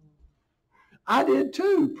 I did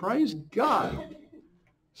too. Praise God.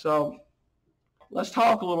 So let's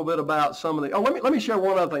talk a little bit about some of the. Oh, let me share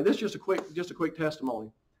one other thing. This is just a quick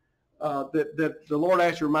testimony that the Lord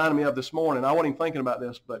actually reminded me of this morning. I wasn't even thinking about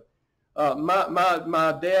this, but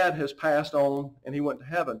my dad has passed on and he went to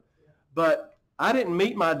heaven. But I didn't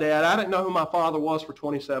meet my dad. I didn't know who my father was for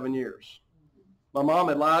 27 years. My mom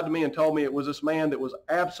had lied to me and told me it was this man that was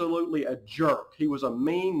absolutely a jerk. He was a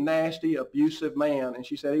mean, nasty, abusive man, and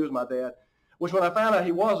she said he was my dad, which when I found out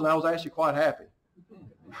he wasn't, I was actually quite happy.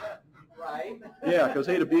 Right. Yeah, because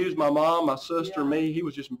he'd abused my mom, my sister, me. He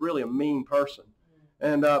was just really a mean person.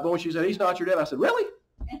 And but when she said, he's not your dad, I said, really?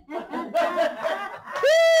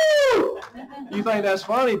 You think that's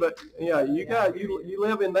funny, but yeah, you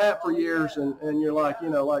live in that for years, and you're like,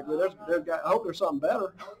 I hope there's something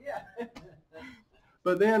better.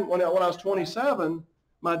 But then when I was 27,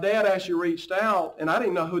 my dad actually reached out, and I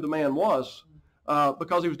didn't know who the man was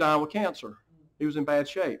because he was dying with cancer. He was in bad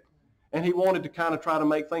shape. And he wanted to kind of try to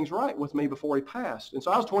make things right with me before he passed. And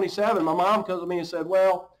so I was 27. My mom comes to me and said,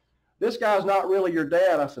 well, this guy's not really your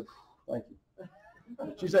dad. I said, thank you.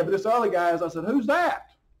 She said, but this other guy is. I said, who's that?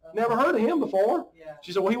 Never heard of him before. Yeah.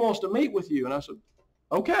 She said, well, he wants to meet with you. And I said,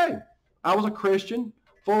 okay. I was a Christian,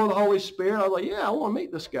 full of the Holy Spirit. I was like, yeah, I want to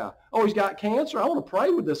meet this guy. Oh, he's got cancer. I want to pray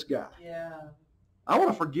with this guy. Yeah. I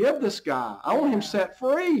want to forgive this guy. I want him set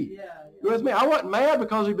free. Yeah, You with me? I wasn't mad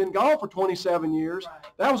because he'd been gone for 27 years. Right.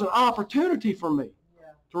 That was an opportunity for me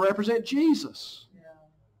Yeah. to represent Jesus. Yeah.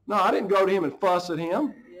 No, I didn't go to him and fuss at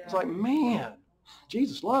him. Yeah. It's like, man,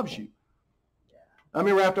 Jesus loves you. I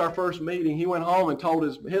remember after our first meeting, he went home and told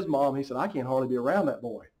his mom, he said, I can't hardly be around that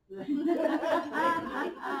boy.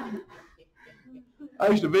 I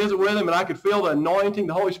used to visit with him, and I could feel the anointing.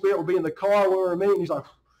 The Holy Spirit would be in the car when we were meeting. He's like,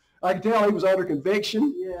 I could tell he was under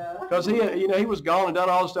conviction Yeah. because he was gone and done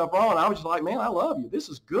all this stuff wrong. And I was just like, man, I love you. This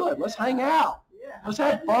is good. Let's hang out. Yeah. Let's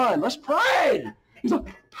have fun. Let's pray. He's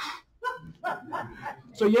like,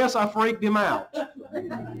 so yes, I freaked him out.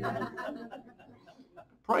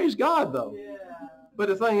 Praise God, though. Yeah. But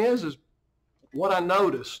the thing is what I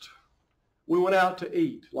noticed, we went out to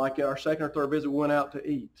eat. Like in our second or third visit, we went out to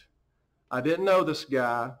eat. I didn't know this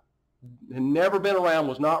guy, had never been around,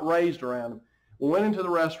 was not raised around him. We went into the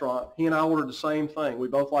restaurant. He and I ordered the same thing. We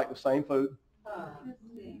both liked the same food.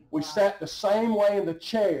 We sat the same way in the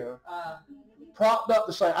chair, propped up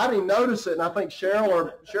the same. I didn't even notice it, and I think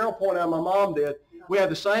Cheryl pointed out, my mom did. We had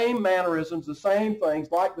the same mannerisms, the same things,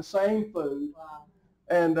 liked the same food. Wow.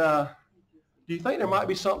 And do you think there might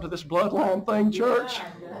be something to this bloodline thing, church?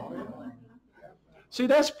 Yeah. See,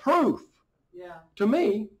 that's proof. Yeah. To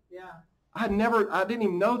me, Yeah. I didn't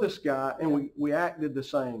even know this guy, and we acted the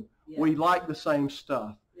same. Yeah. We liked the same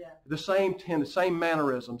stuff, Yeah. the same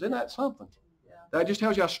mannerisms. Isn't that something? Yeah. That just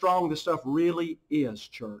tells you how strong this stuff really is,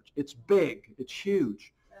 church. It's big. It's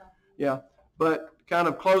huge. Yeah. But kind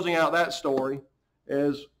of closing out that story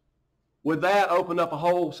is, with that opened up a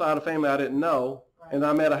whole side of family I didn't know. Right. And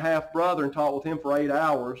I met a half-brother and talked with him for 8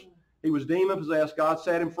 hours. He was demon-possessed. God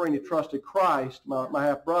set him free, and he trusted Christ, my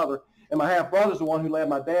half-brother. And my half-brother's the one who led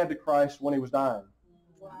my dad to Christ when he was dying.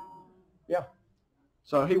 Wow. Yeah.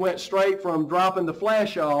 So he went straight from dropping the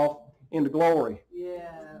flesh off into glory.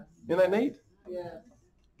 Yes. Isn't that neat? Yes.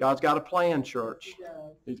 God's got a plan, church. He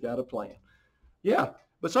does. He's got a plan. Yeah.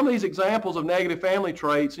 But some of these examples of negative family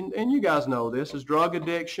traits, and you guys know this, is drug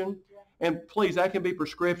addiction. And please, that can be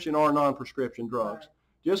prescription or non-prescription drugs.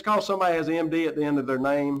 Just because somebody has MD at the end of their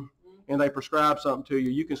name and they prescribe something to you,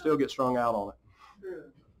 you can still get strung out on it. True.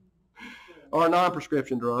 Or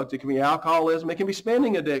non-prescription drugs. It can be alcoholism. It can be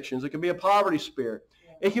spending addictions. It can be a poverty spirit.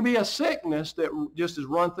 It can be a sickness that just has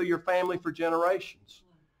run through your family for generations.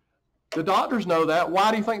 The doctors know that.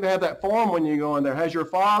 Why do you think they have that form when you go in there? Has your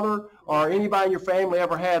father or anybody in your family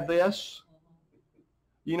ever had this?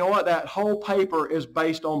 You know what? That whole paper is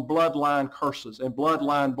based on bloodline curses and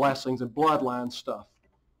bloodline blessings and bloodline stuff.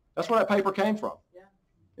 That's where that paper came from. Yeah.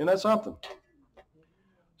 Isn't that something?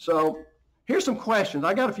 So here's some questions.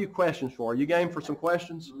 I got a few questions for you. You game for some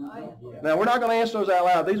questions? Now, we're not going to answer those out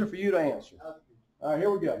loud. These are for you to answer. All right,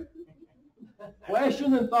 here we go.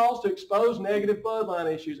 Questions and thoughts to expose negative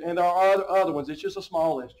bloodline issues. And there are other ones. It's just a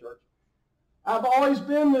small list, church. I've always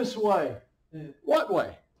been this way. What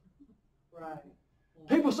way? Right.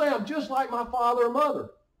 People say I'm just like my father or mother.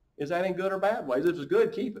 Is that in good or bad ways? If it's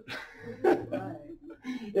good, keep it. Right.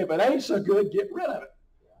 If it ain't so good, get rid of it.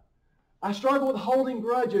 I struggle with holding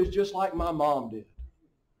grudges just like my mom did.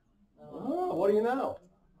 Oh, what do you know?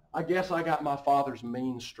 I guess I got my father's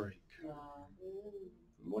mean streak.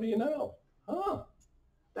 What do you know? Huh?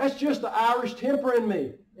 That's just the Irish temper in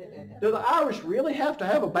me. Do the Irish really have to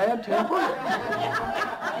have a bad temper?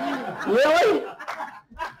 Really?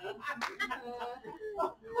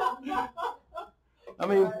 I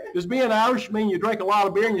mean, does being Irish mean you drink a lot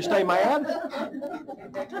of beer and you stay mad?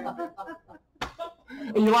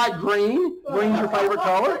 And you like green? Green's your favorite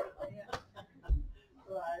color?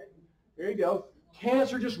 Here you go.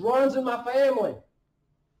 Cancer just runs in my family.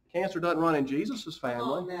 Cancer doesn't run in Jesus'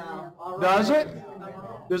 family. Does it?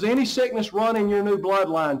 Does any sickness run in your new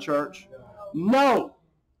bloodline, church? No.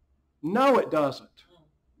 No, it doesn't.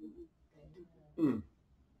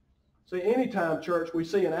 See, anytime, church, we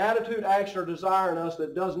see an attitude, action, or desire in us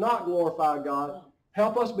that does not glorify God,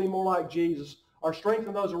 help us be more like Jesus, or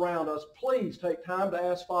strengthen those around us, please take time to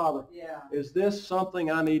ask Father, is this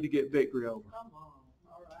something I need to get victory over? Come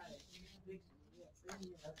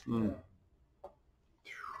on. All right.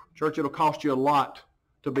 Church, it'll cost you a lot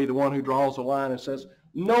to be the one who draws the line and says,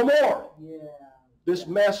 no more. Yeah. This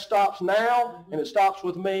mess stops now, and it stops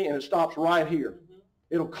with me, and it stops right here.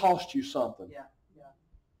 It'll cost you something. Yeah.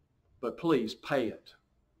 But please pay it.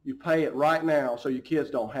 You pay it right now so your kids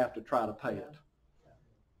don't have to try to pay it.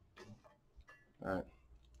 All right.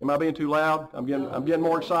 Am I being too loud? I'm getting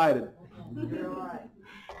more excited. You're right.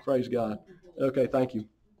 Praise God. Okay, thank you.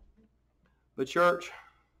 But church,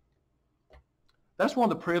 that's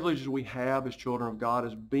one of the privileges we have as children of God,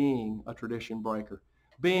 is being a tradition breaker,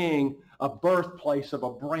 being a birthplace of a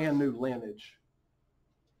brand new lineage.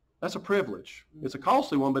 That's a privilege. It's a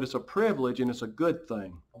costly one, but it's a privilege and it's a good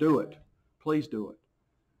thing. Do it. Please do it.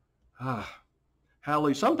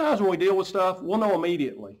 Hallelujah. Sometimes when we deal with stuff, we'll know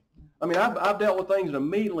immediately. I mean, I've dealt with things and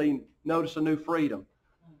immediately noticed a new freedom.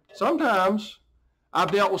 Sometimes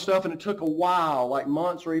I've dealt with stuff and it took a while, like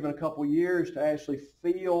months or even a couple of years, to actually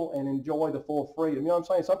feel and enjoy the full freedom. You know what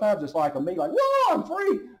I'm saying? Sometimes it's like me, like, whoa, I'm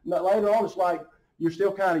free. And later on, it's like you're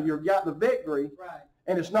still you've got the victory. Right.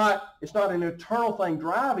 And it's not an internal thing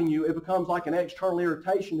driving you. It becomes like an external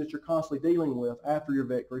irritation that you're constantly dealing with after your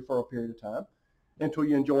victory for a period of time until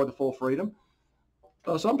you enjoy the full freedom.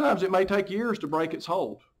 Sometimes it may take years to break its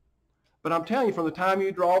hold. But I'm telling you, from the time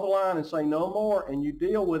you draw the line and say no more and you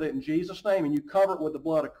deal with it in Jesus' name and you cover it with the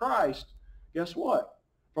blood of Christ, guess what?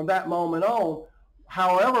 From that moment on,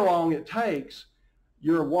 however long it takes,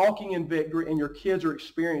 you're walking in victory and your kids are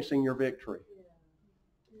experiencing your victory.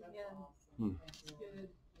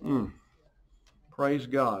 Praise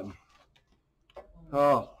God.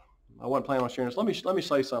 Oh, I wasn't planning on sharing this. Let me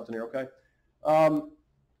say something here, okay?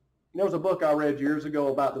 There was a book I read years ago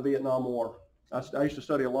about the Vietnam War. I used to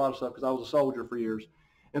study a lot of stuff because I was a soldier for years.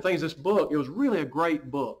 And things, this book, it was really a great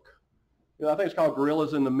book. You know, I think it's called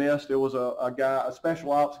Gorillas in the Mist. It was a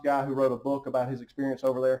special ops guy who wrote a book about his experience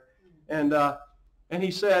over there. And he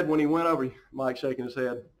said when he went over, Mike shaking his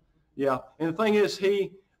head, yeah. And the thing is,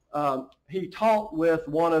 he talked with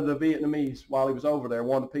one of the Vietnamese while he was over there,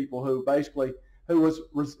 one of the people who was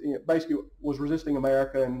resisting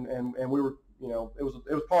America, and we were, you know, it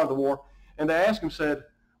was part of the war. And they asked him, said,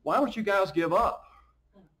 why don't you guys give up?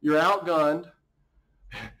 You're outgunned.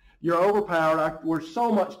 You're overpowered. We're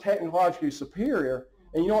so much technologically superior.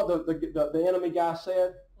 And you know what the enemy guy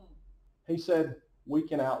said? He said, we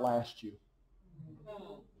can outlast you.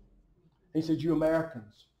 He said, you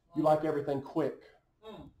Americans, you like everything quick.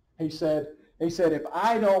 He said, if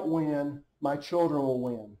I don't win, my children will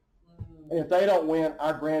win. And if they don't win,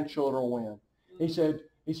 our grandchildren will win. He said,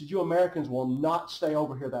 you Americans will not stay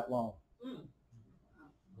over here that long.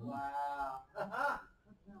 Wow.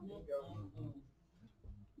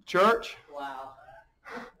 Church, Wow.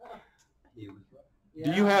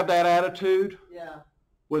 do you have that attitude Yeah.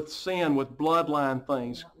 with sin, with bloodline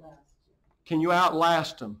things? Can you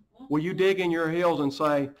outlast them? Will you dig in your heels and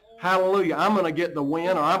say, hallelujah, I'm going to get the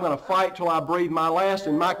win, or I'm going to fight till I breathe my last,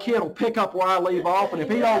 and my kid will pick up where I leave off, and if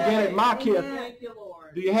he don't get it, my kid. Thank you,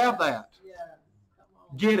 Lord. Do you have that? Yeah. Come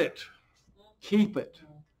on. Get it. Keep it.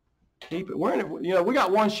 Keep it. We're in it. You know, we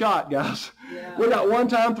got one shot, guys. Yeah. We got one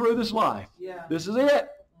time through this life. Yeah. This is it.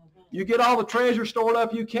 You get all the treasure stored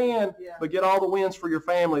up you can, Yeah. but get all the wins for your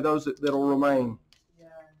family, those that'll remain. Yeah.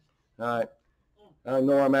 All right. I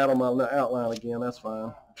know I'm out on my outline again. That's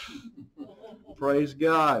fine. Praise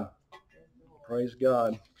God. Praise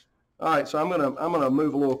God. All right, so I'm gonna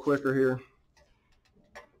move a little quicker here.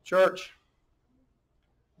 Church,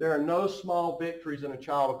 there are no small victories in a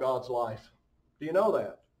child of God's life. Do you know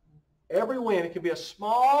that? Every win, it can be a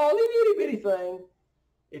small, itty bitty thing.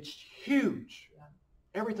 It's huge.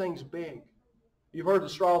 Everything's big. You've heard the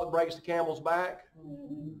straw that breaks the camel's back?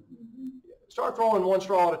 Start throwing one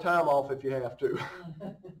straw at a time off if you have to.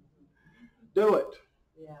 Do it.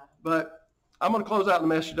 Yeah. But I'm going to close out the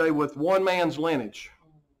message today with one man's lineage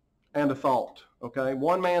and a thought. Okay?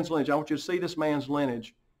 One man's lineage. I want you to see this man's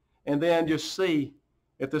lineage and then just see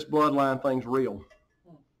if this bloodline thing's real.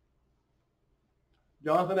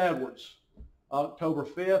 Jonathan Edwards, October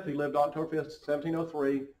 5th. He lived October 5th,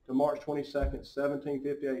 1703 to March 22nd,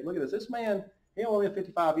 1758. Look at this. This man, he only lived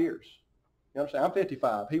 55 years. You understand? I'm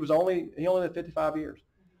 55. He only lived 55 years.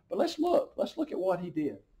 But let's look. Let's look at what he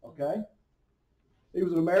did. Okay? He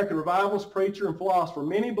was an American revivalist, preacher, and philosopher.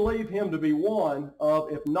 Many believe him to be one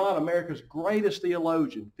of, if not America's greatest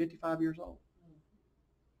theologian, 55 years old.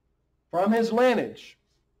 From his lineage.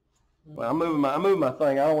 Well, I'm moving my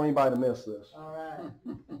thing. I don't want anybody to miss this. All right.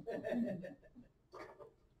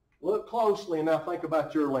 Look closely and now think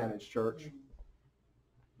about your lineage, church.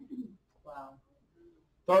 Wow.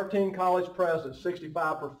 13 college presidents,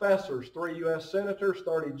 65 professors, 3 U.S. senators,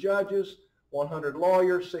 30 judges, 100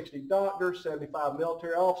 lawyers, 60 doctors, 75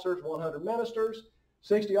 military officers, 100 ministers,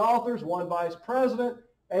 60 authors, 1 vice president,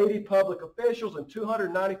 80 public officials, and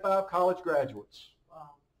 295 college graduates.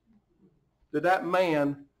 Wow. Did that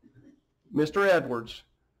man, Mr. Edwards,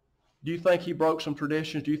 do you think he broke some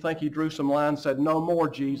traditions? Do you think he drew some lines and said, no more,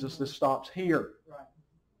 Jesus, this stops here? Right.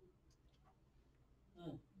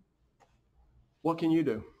 What can you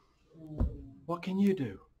do? What can you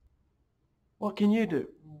do? What can you do?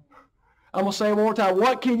 I'm going to say it one more time.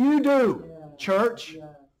 What can you do, church?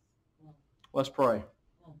 Let's pray.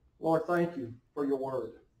 Lord, thank you for your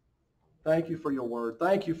word. Thank you for your word.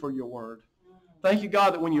 Thank you for your word. Thank you,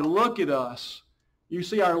 God, that when you look at us, you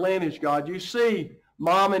see our lineage, God. You see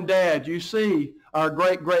mom and dad. You see our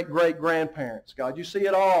great-great-great-grandparents, God. You see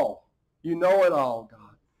it all. You know it all, God.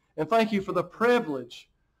 And thank you for the privilege,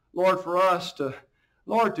 Lord, for us to,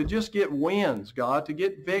 Lord, to just get wins, God, to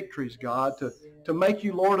get victories, God, to make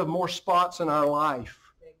you, Lord, of more spots in our life.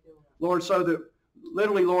 Lord, so that,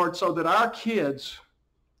 literally, Lord, so that our kids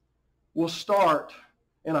will start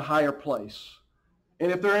in a higher place.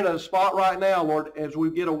 And if they're in a spot right now, Lord, as we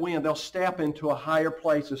get a win, they'll step into a higher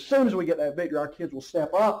place. As soon as we get that victory, our kids will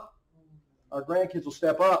step up. Our grandkids will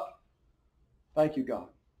step up. Thank you, God.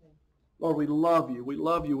 Lord, we love you. We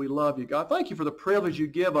love you. We love you, God. Thank you for the privilege you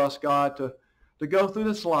give us, God, to go through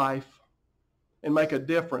this life and make a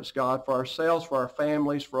difference, God, for ourselves, for our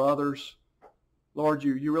families, for others. Lord,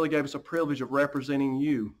 you really gave us a privilege of representing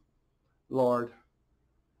you, Lord.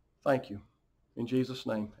 Thank you. In Jesus'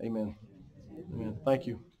 name, amen. Amen. Thank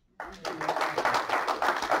you.